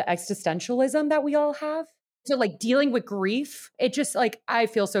acknowledgement of the existentialism that we all have. So like dealing with grief, it just like I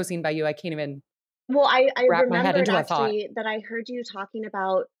feel so seen by you. I can't even Well, I wrap my head remembered into a thought. actually that I heard you talking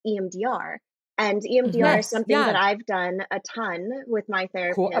about EMDR. And EMDR Mhm. is Yes, something that yeah. I've done a ton with my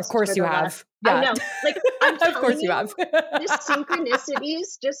Cool. Of therapist for course you the last, have. I Yeah. know, like, I'm Of telling course you you, have. the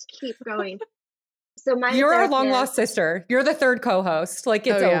synchronicities just keep going. So my You're our long lost therapist, sister. You're the third co-host. Like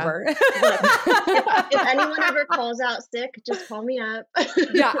Oh, it's yeah. over. look, if anyone ever calls out sick, just call me up.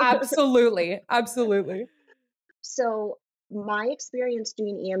 Yeah, absolutely. Absolutely. So my experience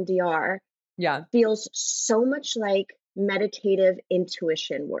doing EMDR Yeah. feels so much like meditative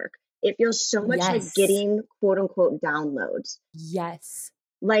intuition work. It feels so much like Yes. getting quote unquote downloads. Yes.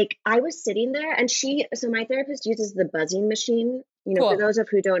 Like, I was sitting there, and so my therapist uses the buzzing machine. For Cool. those of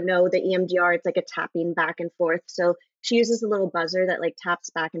who don't know, the EMDR, it's like a tapping back and forth. So she uses a little buzzer that like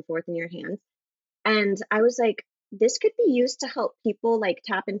taps back and forth in your hands. And I was like, this could be used to help people like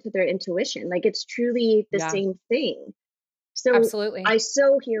tap into their intuition. Like, it's truly the Yeah. same thing. So Absolutely. I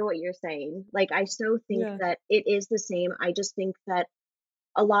so hear what you're saying. Like, I so think Yeah. that it is the same. I just think that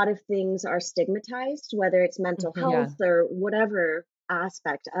a lot of things are stigmatized, whether it's mental Mhm. Yeah. health or whatever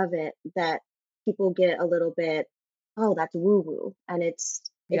aspect of it, that people get a little bit, oh, that's woo woo. And it's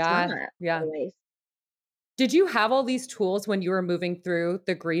Yeah. not Yeah. always. Did you have all these tools when you were moving through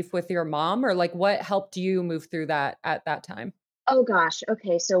the grief with your mom or like what helped you move through that at that time? Oh gosh.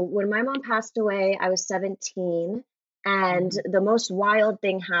 Okay. So when my mom passed away, I was 17. And Mhm. the most wild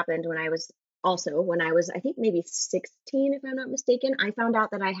thing happened when I was, I think maybe 16, if I'm not mistaken. I found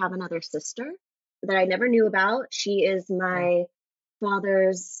out that I have another sister that I never knew about. She is Yeah. my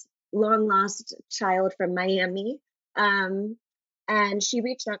father's long lost child from Miami. Um, and she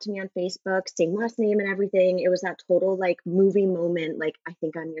reached out to me on Facebook, same last name and everything. It was that total like movie moment, like, I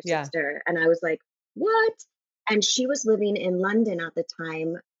think I'm your Yeah. sister. And I was like, what? And she was living in London at the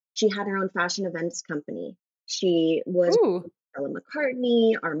time. She had her own fashion events company. She was Ooh, Stella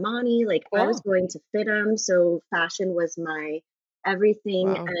McCartney, Armani, like, I was cool. going to fit them. So fashion was my everything.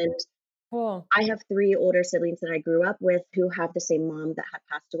 Wow. And Cool. I have three older siblings that I grew up with who have the same mom that had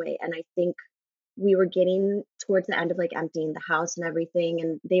passed away. And I think we were getting towards the end of like emptying the house and everything.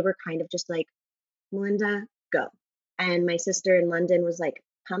 And they were kind of just like, Melinda, go. And my sister in London was like,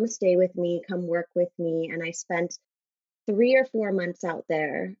 come stay with me, come work with me. And I spent 3 or 4 months out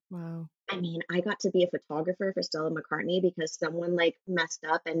there. Wow. I mean, I got to be a photographer for Stella McCartney because someone like messed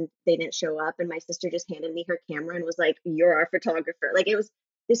up and they didn't show up. And my sister just handed me her camera and was like, you're our photographer. Like, it was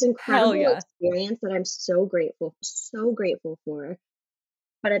this Hell incredible yeah. experience that I'm so grateful for.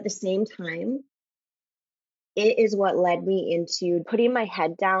 But at the same time, it is what led me into putting my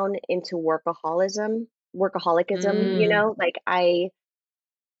head down into workaholicism, Mm, like,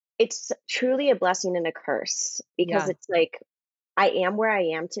 it's truly a blessing and a curse because yeah. it's like I am where I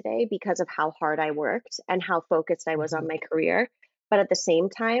am today because of how hard I worked and how focused I was on Mhm. my career. But at the same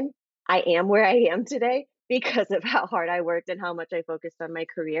time, I am where I am today because of how hard I worked and how much I focused on my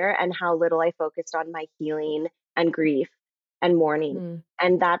career and how little I focused on my healing and grief. and mourning. Mm.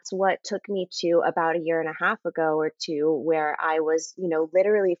 And that's what took me to about a year and a half ago or two, where I was,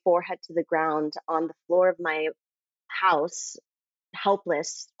 literally forehead to the ground on the floor of my house,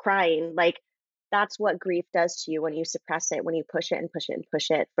 helpless, crying. Like, that's what grief does to you when you suppress it, when you push it and push it and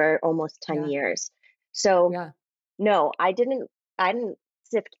push it for almost 10 Yeah. years. So Yeah. no, I didn't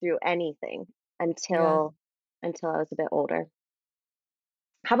sift through anything Yeah. until I was a bit older.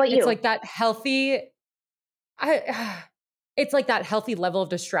 How about It's you? like that healthy, I, it's like that healthy level of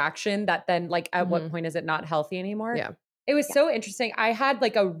distraction that then like at what Mhm. point is it not healthy anymore? Yeah. It was Yeah. so interesting. I had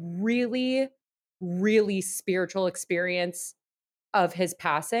like a really, really spiritual experience of his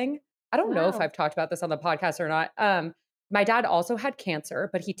passing. I don't know if Wow. I've talked about this on the podcast or not. My dad also had cancer,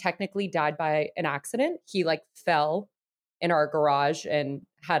 but he technically died by an accident. He like fell in our garage and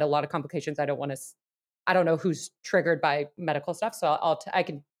had a lot of complications. I don't know who's triggered by medical stuff, so I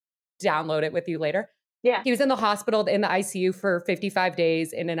can download it with you later. Yeah. He was in the hospital in the ICU for 55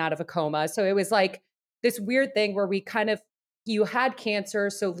 days in and out of a coma. So it was like this weird thing where you had cancer.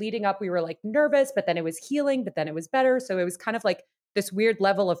 So leading up, we were like nervous, but then it was healing, but then it was better. So it was kind of like this weird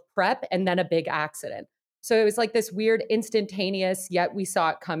level of prep and then a big accident. So it was like this weird instantaneous, yet we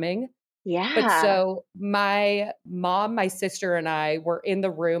saw it coming. But Yeah. so my mom, my sister, and I were in the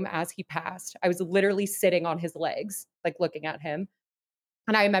room as he passed. I was literally sitting on his legs, like looking at him.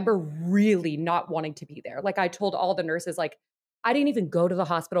 And I remember really not wanting to be there. Like I told all the nurses, like, I didn't even go to the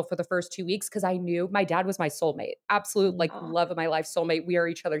hospital for the first 2 weeks because I knew my dad was my soulmate, absolute Mm. like Oh, love of my life soulmate. We are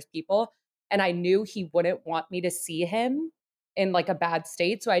each other's people. And I knew he wouldn't want me to see him in like a bad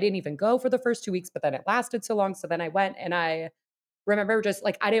state. So I didn't even go for the first 2 weeks, but then it lasted so long. So then I went and I remember just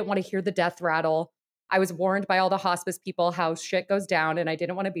like, I didn't want to hear the death rattle. I was warned by all the hospice people how shit goes down and I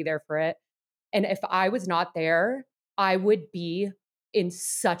didn't want to be there for it. And if I was not there, I would be in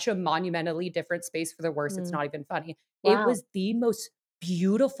such a monumentally different space for the worse. It's Mm. not even funny. It wow. was the most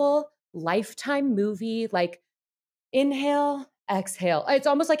beautiful lifetime movie. Like inhale, exhale. It's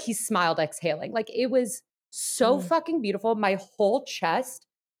almost like he smiled exhaling. Like it was so Mm. fucking beautiful. My whole chest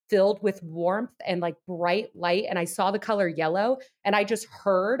filled with warmth and like bright light. And I saw the color yellow and I just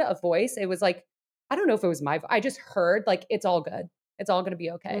heard a voice. It was like, I don't know if it was I just heard like, it's all good. It's all going to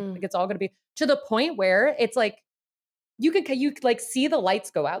be okay. Mm. Like it's all going to be to the point where it's like, you could like see the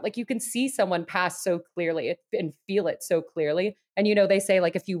lights go out. Like you can see someone pass so clearly and feel it so clearly. And they say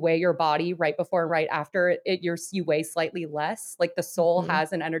like if you weigh your body right before and right after you weigh slightly less. Like the soul Mhm.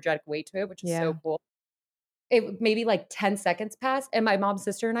 has an energetic weight to it, which is so Yeah. cool. It maybe like 10 seconds pass and my mom,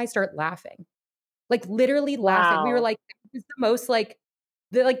 sister, and I start laughing. Like literally laughing. We were Wow. like, "This is the most like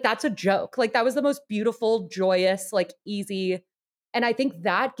that's a joke." Like that was the most beautiful, joyous, like easy. And I think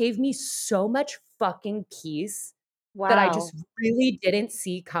that gave me so much fucking peace that I Wow. just really didn't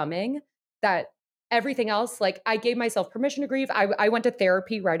see coming, that everything else, like I gave myself permission to grieve. I went to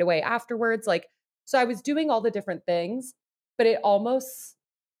therapy right away afterwards. Like, so I was doing all the different things, but it almost,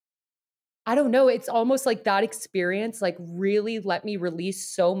 I don't know, it's almost like that experience like really let me release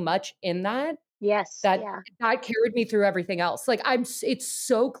so much in Yes. that Yeah. that carried me through everything else. Like it's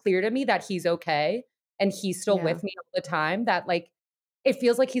so clear to me that he's okay and he's still Yeah. with me all the time that like it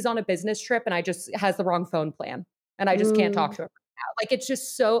feels like he's on a business trip and I just has the wrong phone plan and I just can't talk Mm. to him right now. Like it's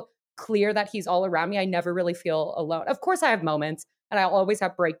just so clear that he's all around me. I never really feel alone. Of course I have moments and I'll always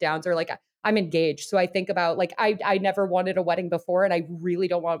have breakdowns or like I'm engaged. So I think about like I never wanted a wedding before and I really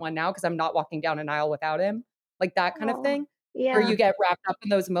don't want one now because I'm not walking down an aisle without him. Like that kind of Oh, thing where yeah. you get wrapped up in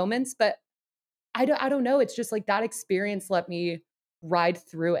those moments. But I don't know, it's just like that experience let me ride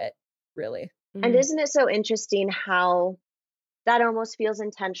through it, really. And Mm. isn't it so interesting how that almost feels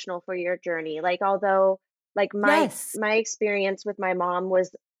intentional for your journey? Like, although, like Yes. my experience with my mom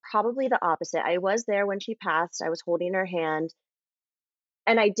was probably the opposite. I was there when she passed. I was holding her hand,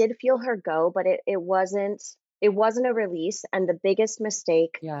 and I did feel her go, but it wasn't a release. And the biggest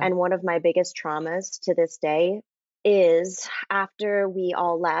mistake Yeah. and one of my biggest traumas to this day is after we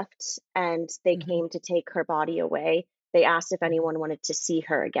all left and they Mhm, came to take her body away, they asked if mhm. anyone wanted to see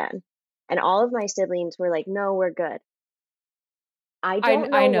her again. And all of my siblings were like, "No, we're good." I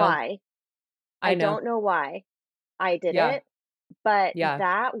don't I know know, why. I I know. don't know why I did Yeah, it, but yeah,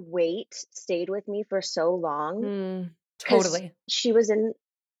 that weight stayed with me for so long Mm. because totally. she was in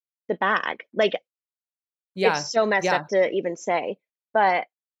the bag. Like, Yeah, it's so messed yeah. up to even say, but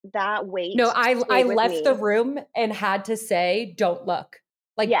that No, weight I stayed with left the me. room and had to say, "Don't look."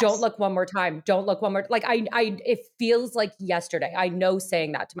 Like, "Don't Yes, look one more time. Don't look one more," like, I it feels like yesterday. I know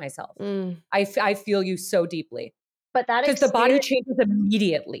saying that to myself. Mm. I feel you so deeply but that because the body experience, changes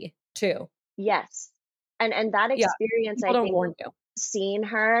immediately too. yes. And that Yeah, experience, people I don't think, warn you. seeing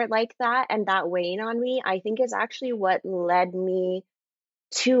her like that and that weighing on me, I think is actually what led me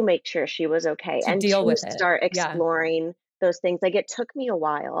to make sure she was okay To and deal to with it. start Yeah. exploring those things. Like it took me a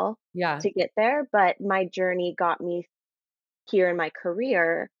while Yeah. to get there, but my journey got me here in my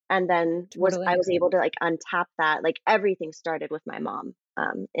career. And then I Totally. was able to like untap that. Like everything started with my mom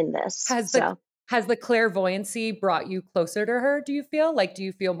in this. Has the So has the clairvoyancy brought you closer to her, do you feel? Like, do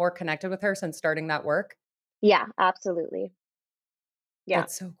you feel more connected with her since starting that work? yeah, absolutely. Yeah.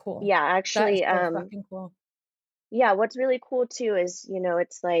 That's so cool. Yeah, That is actually, so fucking cool. yeah, what's really cool too is,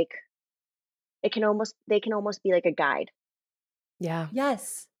 it's like they can almost be like a guide. Yeah.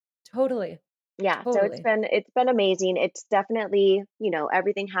 Yes. Totally. Yeah, so Totally. it's been amazing. It's definitely,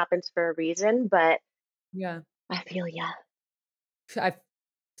 everything happens for a reason, but Yeah. I feel yeah. I've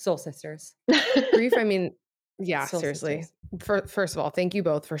soul sisters. Grief, I mean, yeah, Soul seriously. sisters. First of all, thank you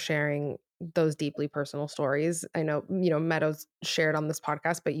both for sharing those deeply personal stories. I know, Meadows shared on this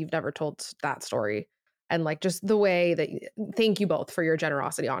podcast, but you've never told that story. And like just the way that thank you both for your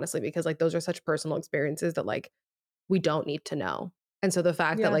generosity, honestly, because like those are such personal experiences that like we don't need to know. And so the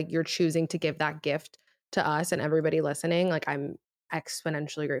fact that Yeah. like you're choosing to give that gift to us and everybody listening, like I'm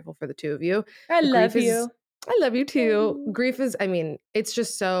exponentially grateful for the two of you. I Grief love is you. I love you Love too. you. Grief is, I mean, it's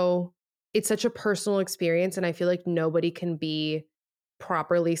just so it's such a personal experience and I feel like nobody can be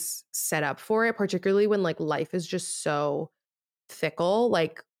properly set up for it, particularly when like life is just so fickle.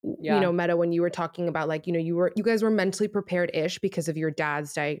 Like, Yeah. Meta, when you were talking about like, you guys were mentally prepared-ish because of your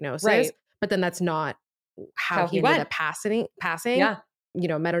dad's diagnosis, Right. but then that's not how How he he ended went. up passing. Yeah.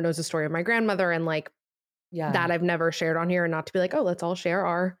 Meta knows the story of my grandmother and like Yeah. that I've never shared on here and not to be like, oh, let's all share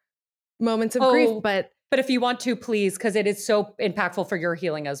our moments of grief. Oh, But but if you want to, please, because it is so impactful for your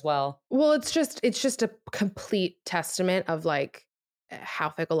healing as well. well, it's just a complete testament of like how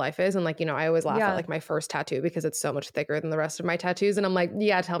fickle life is. And like, I always laugh at Yeah. like my first tattoo because it's so much thicker than the rest of my tattoos. And I'm like,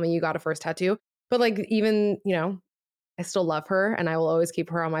 yeah, tell me you got a first tattoo. But like even, I still love her and I will always keep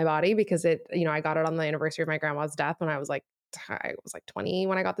her on my body because I got it on the anniversary of my grandma's death when I was like 20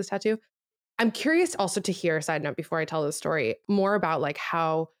 when I got this tattoo. I'm curious also to hear a side note before I tell this story more about like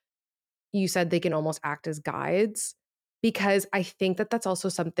how you said they can almost act as guides because I think that that's also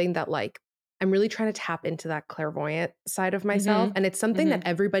something that like I'm really trying to tap into that clairvoyant side of myself Mhm. and it's something that Mhm.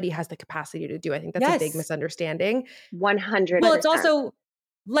 everybody has the capacity to do. I think that's a big Yes. misunderstanding. Well, But 100%. it's also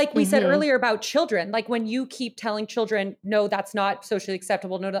like we said mhm, earlier about children, like when you keep telling children, no, that's not socially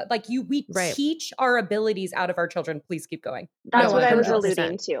acceptable. No, like we right. teach our abilities out of our children. Please keep going. That's That's No, what what I I wrote was down. 100%.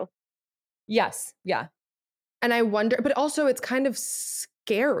 alluding to. Yes. Yeah. And I wonder, but also it's kind of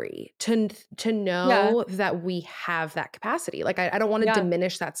scary to Yeah. know that we have that capacity. Like I don't want to Yeah.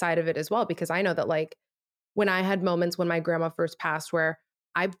 diminish that side of it as well, because I know that like when I had moments when my grandma first passed where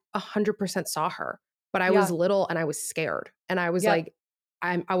I 100% saw her, but I was Yeah. little and I was scared. And I was Yep. like,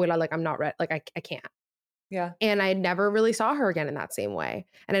 I'm not ready. Like I can't. Yeah. And I never really saw her again in that same way.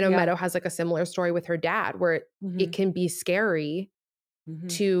 And I know Yeah. Meadow has like a similar story with her dad where it Mhm. can be scary Mhm.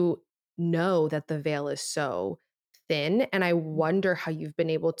 to know that the veil is so thin. And I wonder how you've been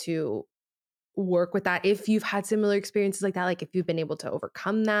able to work with that. If you've had similar experiences like that, like if you've been able to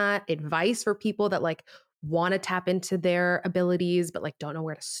overcome that, advice for people that like want to tap into their abilities, but like don't know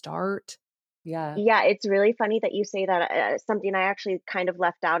where to start. Yeah. Yeah, it's really funny that you say that. Something I actually kind of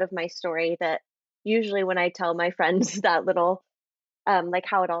left out of my story that usually when I tell my friends that little, like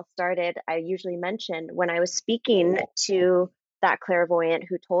how it all started, I usually mention when I was speaking to that clairvoyant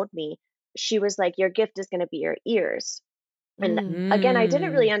who told me, she was like, your gift is going to be your ears. And Mm. again, I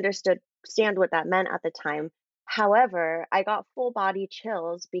didn't really Mm. understand what that meant at the time. However, I got full body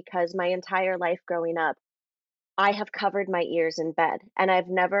chills because my entire life growing up, I have covered my ears in bed and I've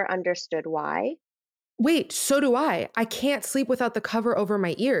never understood why. Wait, so do I. I can't sleep without the cover over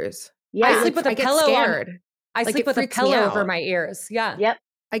my ears. I Yeah. sleep with a I get pillow on scared. I Like sleep it with a freaks me pillow over out. my ears. Yeah. Yep.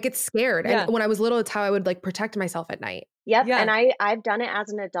 I get scared. And Yeah. when I was little, it's how I would like protect myself at night. Yep. And Yeah. I've done it as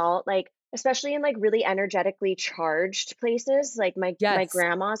an adult, like especially in like really energetically charged places. Like my Yes.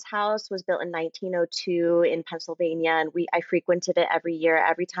 grandma's house was built in 1902 in Pennsylvania, and I frequented it every year.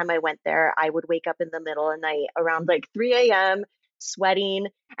 Every time I went there, I would wake up in the middle of the night around like 3 a.m., sweating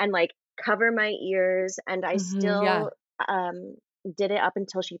and like cover my ears. And I Mhm. Yeah. still did it up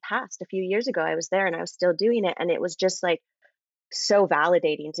until she passed a few years ago. I was there and I was still doing it. And it was just like so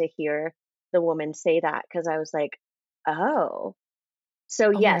validating to hear the woman say that because I was like, oh. So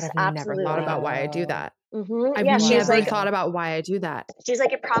Oh my God, yes, I've never thought absolutely. about why I do Wow. that. I've Yeah, never thought Wow. about why I do that. she's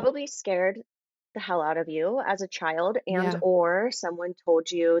like it probably scared the hell out of you as a child and Yeah. or someone told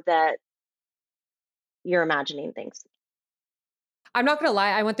you that you're imagining things. I'm not gonna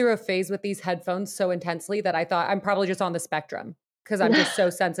lie, I went through a phase with these headphones so intensely that I thought I'm probably just on the spectrum. because I'm just so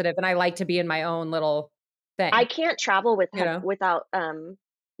sensitive and I like to be in my own little thing, I can't travel with you know?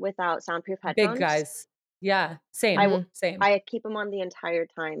 without soundproof Big headphones. guys. Yeah, same, I w- Mhm. same. I keep them on the entire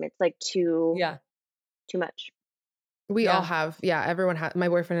time. It's like Yeah, too much. We all yeah. have, yeah, everyone has, my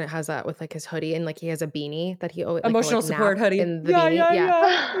boyfriend has that with like his hoodie and like he has a beanie that he always like he'll Emotional like support nap hoodie. in the Yeah, beanie. yeah, Yeah.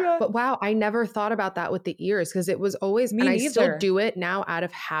 yeah, yeah. But wow, I never thought about that with the ears because it was always, Me and I still neither. do it now out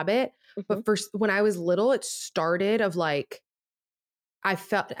of habit. Mhm. But first, when I was little, it started of like, I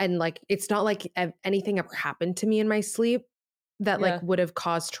felt, and like, it's not like anything ever happened to me in my sleep that like Yeah. would have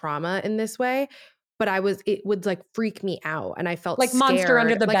caused trauma in this way. But it would like freak me out and I felt Like Monster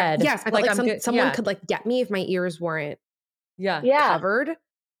Under scared. the Like, Bed. yes, I felt Like like I'm good. someone Yeah, could like get me if my ears weren't yeah. Yeah. covered.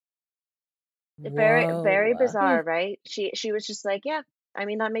 Very, very Whoa. bizarre, right? She was just like, yeah, I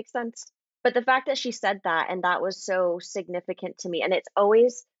mean, that makes sense. But the fact that she said that and that was so significant to me, and it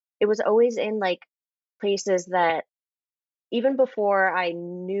was always in like places that even before I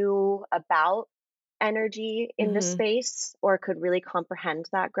knew about energy in the Mhm. space or could really comprehend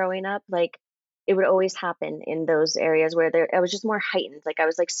that growing up, like it would always happen in those areas where I was just more heightened, like I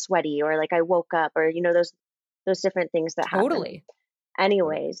was like sweaty or like I woke up or those different things that happen. Totally. Totally.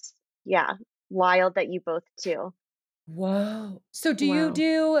 Anyways, yeah, wild that you both too. Whoa. So do you Wow.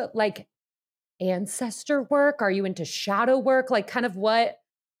 do like ancestor work? Are you into shadow work? Like kind of what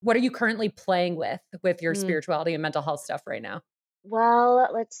are you currently playing with your Mm. spirituality and mental health stuff right now? Well,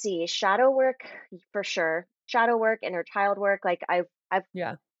 let's see. Shadow work for sure. Shadow work, inner child work. Like I've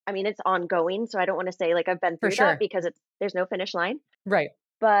Yeah, I mean, it's ongoing, so I don't want to say like I've been for through that sure. because there's no finish line. Right.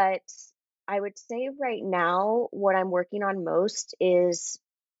 But I would say right now what I'm working on most is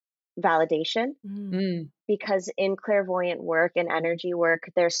validation, Mm. Mm, because in clairvoyant work and energy work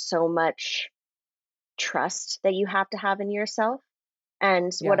there's so much trust that you have to have in yourself.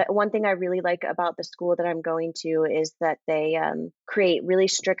 And yeah. one thing I really like about the school that I'm going to is that they create really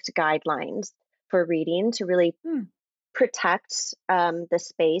strict guidelines for reading to really Mm, protect the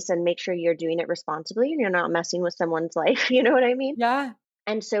space and make sure you're doing it responsibly and you're not messing with someone's life. You know what I mean? yeah.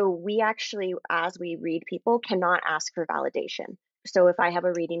 And so we actually, as we read people, cannot ask for validation. So if I have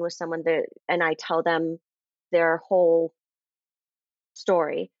a reading with someone and I tell them their whole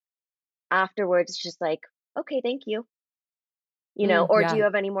story, afterwards, it's just like, okay, thank you, Mm. or do Yeah. you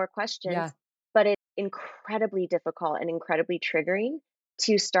have any more Yeah. questions? But it's incredibly difficult and incredibly triggering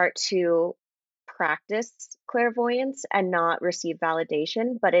to start to practice clairvoyance and not receive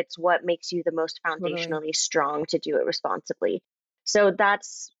validation, but it's what makes you the most Totally. foundationally strong to do it responsibly. So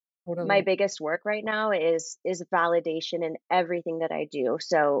that's my Totally. biggest work right now is validation in everything that I do.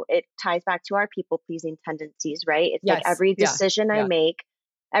 So it ties back to our people pleasing tendencies, right? It's like Yes. every Yeah. decision I Yeah. make,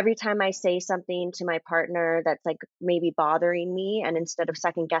 every time I say something to my partner that's like maybe bothering me, and instead of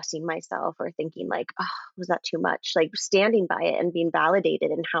second guessing myself or thinking like, oh, was that too much? Like standing by it and being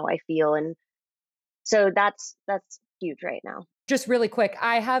validated in how I feel. And so that's huge right now. Just really quick,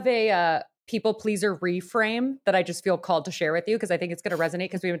 I have a people pleaser reframe that I just feel called to share with you because I think it's going to resonate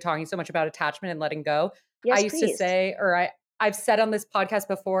because we've been talking so much about attachment and letting go. I Yes, used to please. say, I've said on this podcast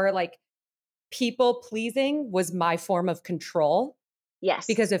before, like people pleasing was my form of control. Yes.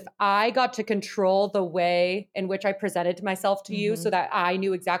 Because if I got to control the way in which I presented myself to you so Mhm. that I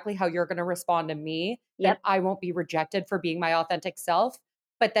knew exactly how you're going to respond to me, then Yep. I won't be rejected for being my authentic self.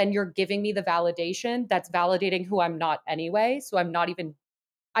 But then you're giving me the validation that's validating who I'm not anyway. So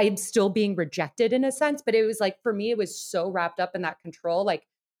I am still being rejected in a sense. But it was like, for me, it was so wrapped up in that control. Like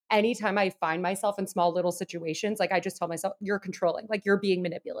anytime I find myself in small little situations, like I just tell myself, you're controlling, like you're being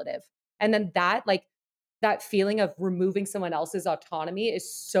manipulative. And then that feeling of removing someone else's autonomy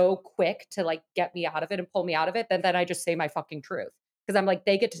is so quick to like get me out of it and pull me out of it. Then I just say my fucking truth. Because I'm like,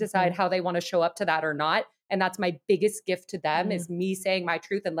 they get to decide Mhm. how they want to show up to that or not. And that's my biggest gift to them Mm. is me saying my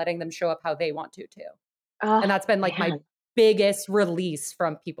truth and letting them show up how they want to too. Oh, And that's been like my man. biggest release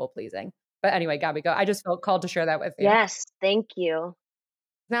from people pleasing. But anyway, Gabby, go. I just felt called to share that with you. Yes, thank you.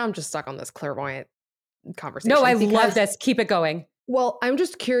 Now I'm just stuck on this clairvoyant No, I conversation love because, this. Keep it going. well, I'm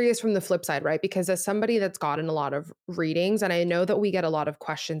just curious from the flip side, right? Because as somebody that's gotten a lot of readings, and I know that we get a lot of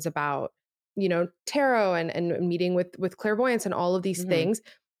questions about, tarot and meeting with clairvoyance and all of these Mhm. things.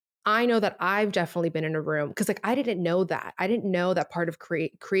 I know that I've definitely been in a room because like I didn't know that. I didn't know that part of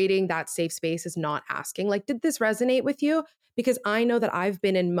creating that safe space is not asking, like, did this resonate with you? Because I know that I've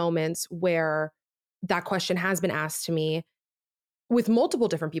been in moments where that question has been asked to me with multiple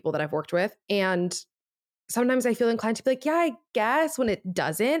different people that I've worked with. And sometimes I feel inclined to be like, yeah, I guess when it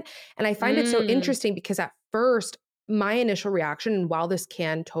doesn't. And I find it so Mm. interesting because at first, my initial reaction, and while this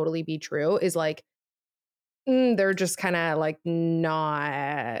can totally be true, is like, they're just kind of like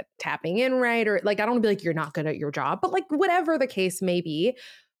not tapping in right, or like I don't want to be like you're not good at your job, but like whatever the case may be.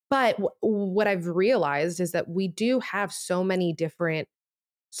 But what I've realized is that we do have so many different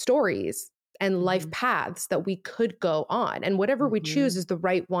stories and life paths that we could go on, and whatever we choose is the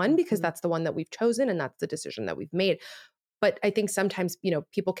right one because that's the one that we've chosen and that's the decision that we've made. But I think sometimes,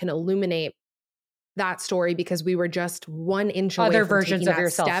 people can illuminate that story because we were just 1 inch away Other from versions taking of that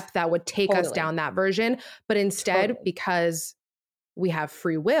yourself. step that would take us down that version. But instead, because we have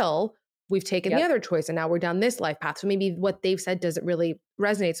free will, we've taken the other choice and now we're down this life path. So maybe what they've said doesn't really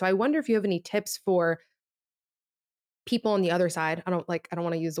resonate. So I wonder if you have any tips for people on the other side. I don't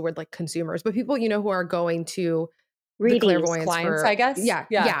want to use the word like consumers, but people, who are going to the Readings. clairvoyance Clients, I guess.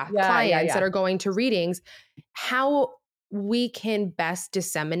 Clients that are going to readings, how we can best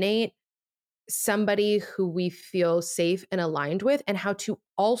disseminate somebody who we feel safe and aligned with, and how to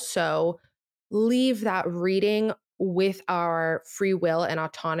also leave that reading with our free will and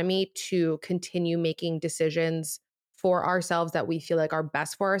autonomy to continue making decisions for ourselves that we feel like are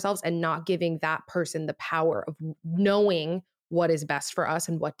best for ourselves, and not giving that person the power of knowing what is best for us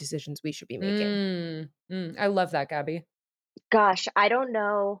and what decisions we should be making. I love that, Gabby. Gosh, I don't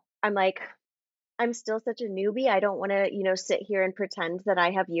know. I'm still such a newbie. I don't want to, sit here and pretend that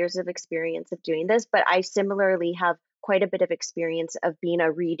I have years of experience of doing this, but I similarly have quite a bit of experience of being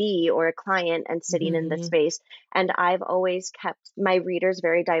a readee or a client and sitting in the space. And I've always kept my readers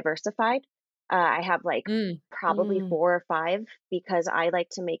very diversified. I have probably 4 or 5, because I like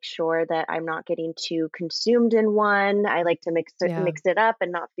to make sure that I'm not getting too consumed in one. I like to mix it up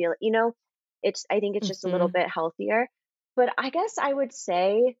and not feel, I think it's just a little bit healthier. But I guess I would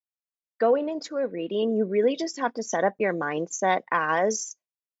say, going into a reading, you really just have to set up your mindset as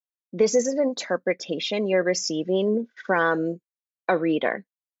this is an interpretation you're receiving from a reader.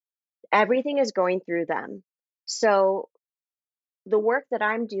 Everything is going through them. So the work that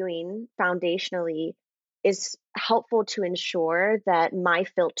I'm doing foundationally is helpful to ensure that my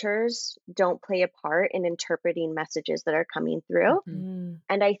filters don't play a part in interpreting messages that are coming through.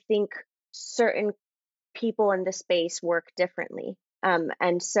 And I think certain people in the space work differently.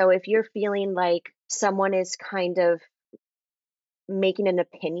 And so if you're feeling like someone is kind of making an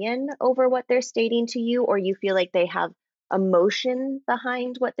opinion over what they're stating to you, or you feel like they have emotion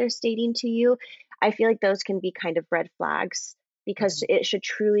behind what they're stating to you, I feel like those can be kind of red flags, because it should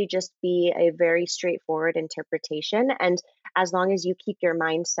truly just be a very straightforward interpretation. And as long as you keep your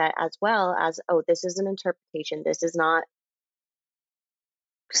mindset as well as, oh, this is an interpretation, this is not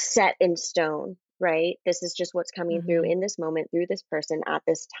set in stone, right? This is just what's coming through in this moment, through this person at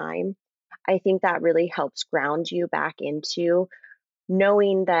this time. I think that really helps ground you back into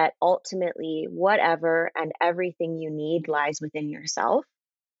knowing that ultimately whatever and everything you need lies within yourself.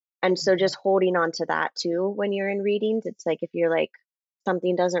 And so just holding on to that too when you're in readings. It's like, if you're like,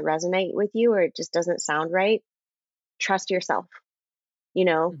 something doesn't resonate with you or it just doesn't sound right, trust yourself.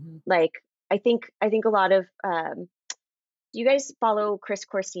 Like I think a lot of do you guys follow Chris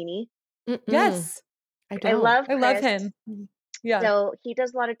Corsini? Yes. I love him. Yeah. So he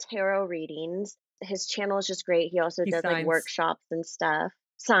does a lot of tarot readings. His channel is just great. He also does like workshops and stuff.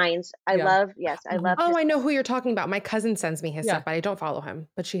 Signs. I love Oh, I know who you're talking about. My cousin sends me his stuff, but I don't follow him.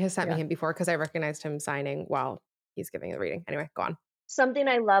 But she has sent me him before because I recognized him signing while he's giving the reading. Anyway, go on. Something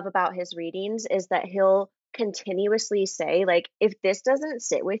I love about his readings is that he'll continuously say, like, if this doesn't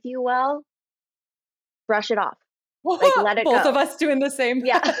sit with you well, brush it off. Like, let it go. Both of us doing the same.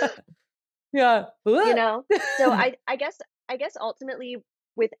 Yeah. Yeah. So I guess ultimately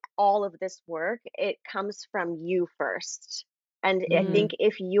with all of this work, it comes from you first. And I think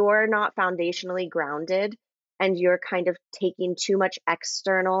if you're not foundationally grounded and you're kind of taking too much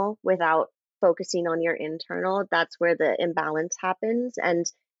external without focusing on your internal, that's where the imbalance happens, and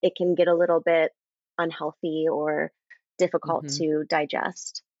it can get a little bit unhealthy or difficult to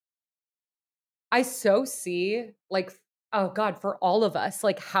digest. I so see, like, oh God, for all of us,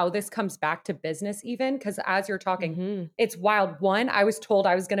 like how this comes back to business even, because as you're talking, it's wild. One, I was told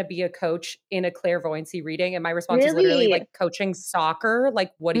I was going to be a coach in a clairvoyancy reading, and my response was literally like, coaching soccer?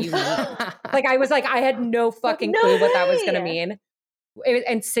 Like, what do you mean? Like, I was like, I had no fucking clue what that was going to mean.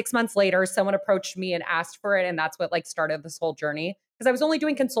 And 6 months later, someone approached me and asked for it, and that's what like started this whole journey. Because I was only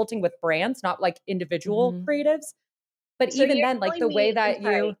doing consulting with brands, not like individual creatives. But so even then, like the way that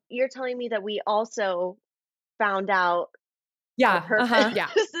you're telling me that we also found out the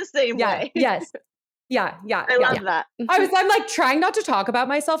purpose the same way. Yes. Yeah. I love that. I'm like trying not to talk about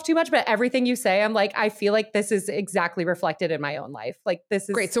myself too much, but everything you say, I'm like, I feel like this is exactly reflected in my own life. Like this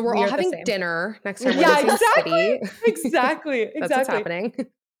is great. So we're all having dinner next time. Yeah, exactly. Exactly. That's what's happening.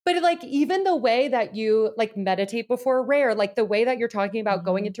 But like even the way that you like meditate before rare, like the way that you're talking about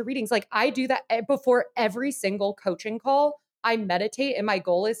going into readings, like I do that before every single coaching call. I meditate and my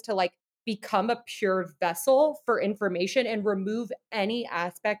goal is to like become a pure vessel for information and remove any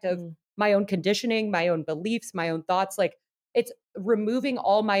aspect of Mm. my own conditioning, my own beliefs, my own thoughts. Like it's removing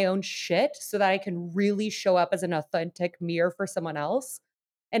all my own shit so that I can really show up as an authentic mirror for someone else.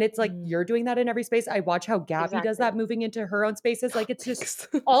 And it's like Mm. you're doing that in every space. I watch how Gabby does Exactly. that moving into her own spaces. Like it's just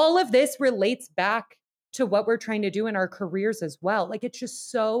Thanks. all of this relates back to what we're trying to do in our careers as well. Like it's just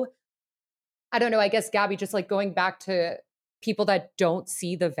so, I don't know, I guess Gabby, just like going back to people that don't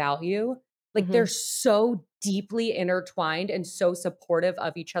see the value, like they're so deeply intertwined and so supportive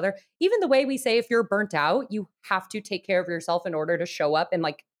of each other. Even the way we say, if you're burnt out, you have to take care of yourself in order to show up and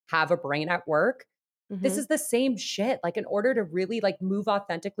like have a brain at work. This Mm-hmm. is the same shit. Like in order to really like move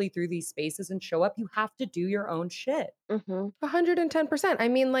authentically through these spaces and show up, you have to do your own shit. 110%. I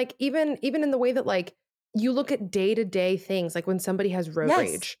mean, like even in the way that like you look at day-to-day things, like when somebody has road Yes.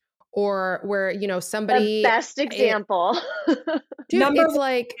 rage or where, The somebody best example. dude, Number it's one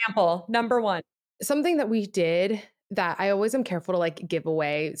like example. Number one. something that we did that I always am careful to like give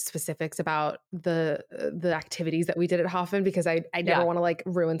away specifics about the activities that we did at Hoffman because I never Yeah. want to like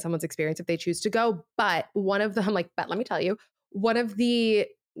ruin someone's experience if they choose to go. But one of them, like, but let me tell you, one of the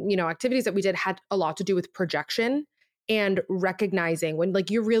activities that we did had a lot to do with projection and recognizing when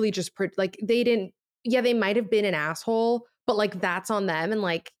like you're really just like they didn't, yeah, they might have been an asshole, but like that's on them and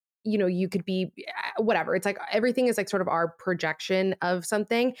like you could be whatever. It's like everything is like sort of our projection of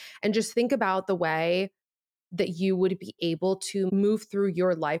something. And just think about the way that you would be able to move through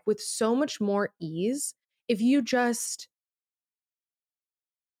your life with so much more ease if you just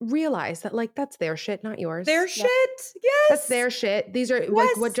realize that like that's their shit, not Their yours. shit. That's Yes. their shit. These are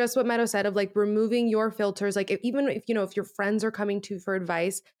like what Yes. just what Meadow said of like removing your filters. Like even if if your friends are coming to you for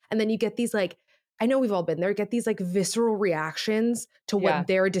advice and then you get these like, I know we've all been there, get these like visceral reactions to Yeah. what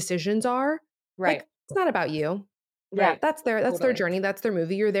their decisions are. Right. Like it's not about you. Yeah. Right. That's their Totally. journey. That's their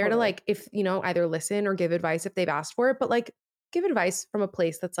movie. You're there to Totally. like, if, either listen or give advice if they've asked for it, but like give advice from a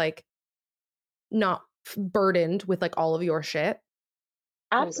place that's like not burdened with like all of your shit.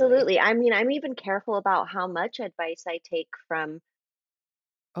 Totally. Absolutely. I mean, I'm even careful about how much advice I take from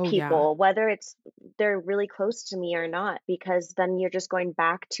Oh yeah. people, whether it's they're really close to me or not, because then you're just going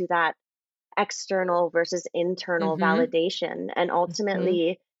back to that external versus internal Mm-hmm. validation. And Hmm.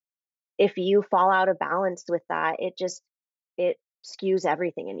 ultimately, if you fall out of balance with that, it skews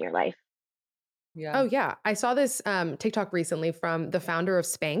everything in your life. Yeah. Oh yeah. I saw this TikTok recently from the founder of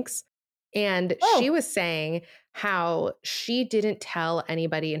Spanx. And she Oh. was saying how she didn't tell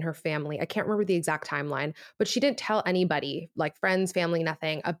anybody in her family. I can't remember the exact timeline, but she didn't tell anybody, like friends, family,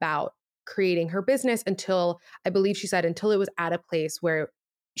 nothing about creating her business until I believe she said until it was at a place where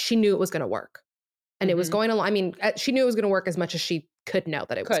she knew it was going to work. And it was Mm-hmm. going along. I mean, she knew it was going to work as much as she could know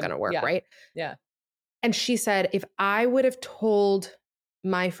that it was going Could. to work, Yeah. right? Yeah. And she said, if I would have told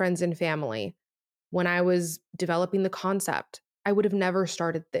my friends and family when I was developing the concept, I would have never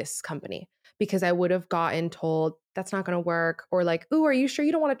started this company because I would have gotten told that's not going to work or like, "Ooh, are you sure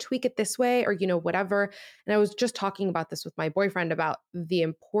you don't want to tweak it this way?" or whatever. And I was just talking about this with my boyfriend about the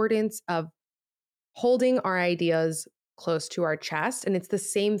importance of holding our ideas close to our chest, and it's the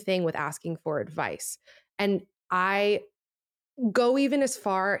same thing with asking for advice. And I go even as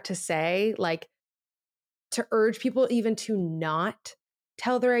far to say like to urge people even to not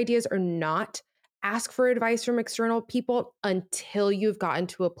tell their ideas or not ask for advice from external people until you've gotten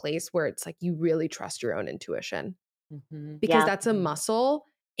to a place where it's like you really trust your own intuition Mm-hmm. because Yeah. that's a muscle.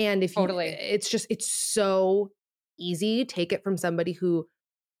 And if you Totally. it's so easy, take it from somebody who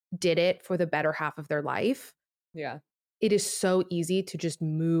did it for the better half of their life. Yeah. It is so easy to just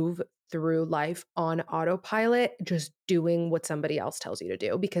move through life on autopilot, just doing what somebody else tells you to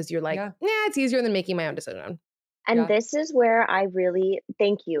do because you're like, Yeah. nah, it's easier than making my own decision. And Yeah. this is where I really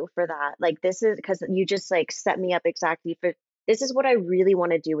thank you for that. Like this is because you just like set me up exactly for this is what I really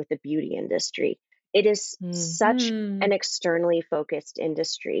want to do with the beauty industry. It is Mm. such an Mm. externally focused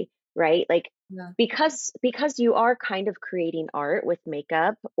industry, right? Like Yeah. because you are kind of creating art with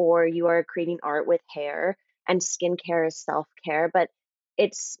makeup or you are creating art with hair and skincare is self-care, but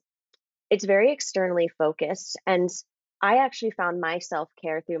it's it's very externally focused. And I actually found my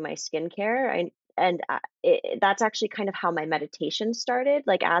self-care through my skincare. That's actually kind of how my meditation started.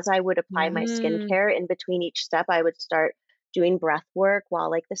 Like as I would apply Yeah. my Mm. skincare in between each step, I would start doing breath work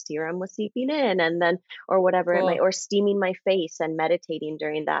while like the serum was seeping in and then or whatever it might Cool. or steaming my face and meditating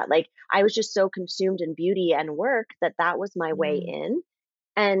during that. Like I was just so consumed in beauty and work that that was my way Mm. in.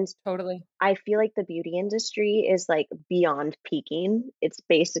 And Totally. I feel like the beauty industry is like beyond peaking. It's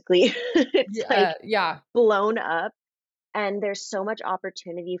basically, it's like Yeah. blown up. And there's so much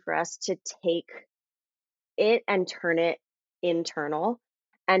opportunity for us to take it and turn it internal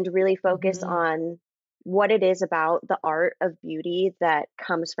and really focus Mhm. on what it is about the art of beauty that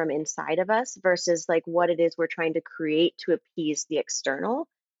comes from inside of us versus like what it is we're trying to create to appease the external,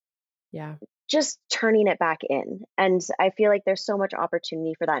 Yeah. just turning it back in. And I feel like there's so much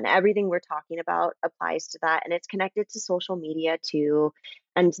opportunity for that. And everything we're talking about applies to that. And it's connected to social media too.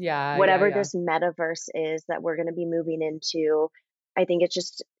 And whatever Yeah. this metaverse is that we're going to be moving into, I think it's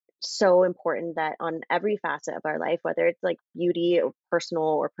just so important that on every facet of our life, whether it's like beauty or personal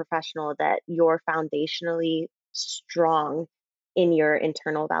or professional, that you're foundationally strong in your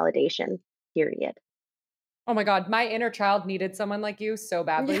internal validation, period. Oh my God, my inner child needed someone like you so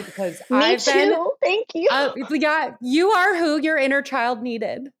badly because Me I've been too. Thank you. yeah, you are who your inner child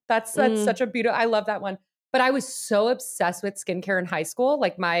needed. That's Mm. such a beautiful, I love that one. But I was so obsessed with skincare in high school.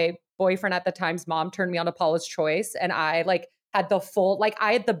 Like my boyfriend at the time's mom turned me on to Paula's Choice, and I like had the full, like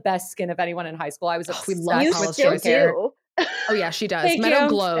I had the best skin of anyone in high school. I was Oh, we love You obsessed with Paula's still Choice skincare. here. do. Oh yeah, she does. Thank Meadow you.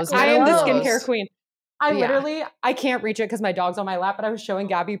 glows. I Meadow am the Glows. skincare glows. queen. I Yeah. literally, I can't reach it because my dog's on my lap, but I was showing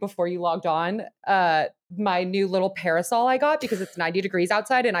Gabby before you logged on my new little parasol I got because it's 90 degrees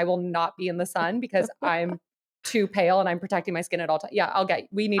outside and I will not be in the sun because I'm too pale and I'm protecting my skin at all times. Yeah,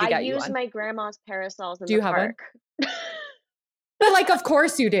 we need to I get you use one. my grandma's parasols in Do the you have one? park. But like, of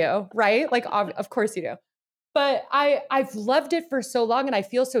course you do, right? Like, of course you do. But I've loved it for so long and I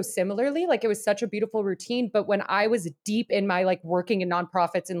feel so similarly. Like it was such a beautiful routine. But when I was deep in my like working in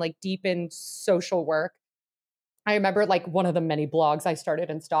nonprofits and like deep in social work, I remember like one of the many blogs I started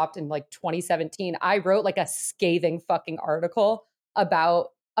and stopped in like 2017. I wrote like a scathing fucking article about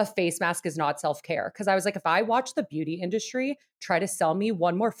a face mask is not self-care. Cause I was like, if I watch the beauty industry try to sell me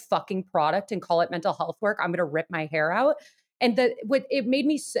one more fucking product and call it mental health work, I'm gonna rip my hair out. And what it made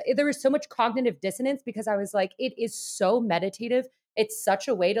me, there was so much cognitive dissonance because I was like, it is so meditative. It's such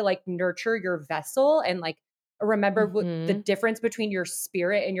a way to like nurture your vessel and like remember the Mhm. difference between your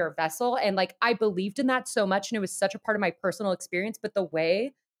spirit and your vessel. And like, I believed in that so much. And it was such a part of my personal experience. But the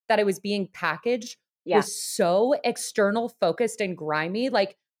way that it was being packaged Yeah. was so external focused and grimy.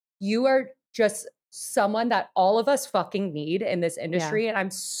 Like, you are just someone that all of us fucking need in this Yeah. industry. And I'm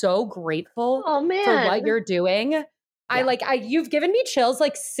so grateful Oh for what man. you're doing. Yeah. You've given me chills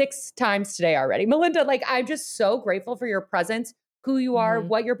like 6 times today already. Melinda, like, I'm just so grateful for your presence, who you are, Mhm.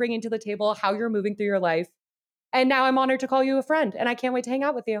 what you're bringing to the table, how you're moving through your life. And now I'm honored to call you a friend and I can't wait to hang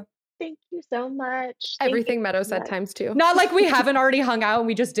out with you. Thank you so much. Thank you Everything Meadow so said much. times two. Not like we haven't already hung out and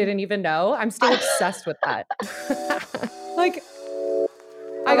we just didn't even know. I'm still obsessed with that. Like,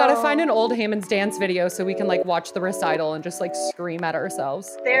 I gotta find an old Oh, Hammond's dance video so we can like watch the recital and just like scream at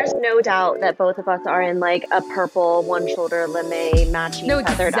ourselves. there's no doubt that both of us are in like a purple one shoulder lame matching No,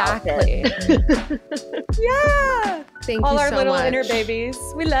 feathered outfit. exactly. Yeah. Thank All you our so little much. inner babies.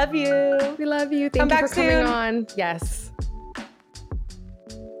 We love you. We love you. Come Thank you back for coming soon. on. Yes.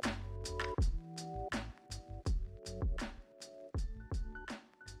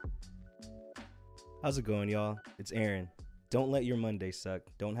 How's it going, y'all? It's Aaron. Don't let your Monday suck.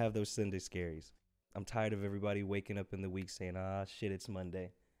 Don't have those Sunday scaries. I'm tired of everybody waking up in the week saying, shit, it's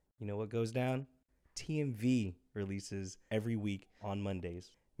Monday. You know what goes down? TMV releases every week on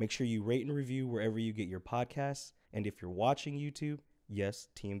Mondays. Make sure you rate and review wherever you get your podcasts. And if you're watching YouTube, yes,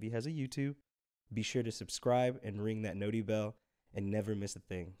 TMV has a YouTube. Be sure to subscribe and ring that noti bell and never miss a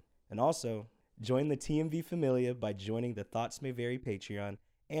thing. And also, join the TMV Familia by joining the Thoughts May Vary Patreon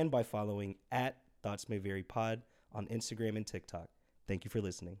and by following at Thoughts May Vary Pod on Instagram and TikTok. Thank you for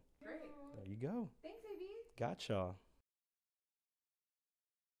listening. Great. There you go. Thanks, AB. Got y'all.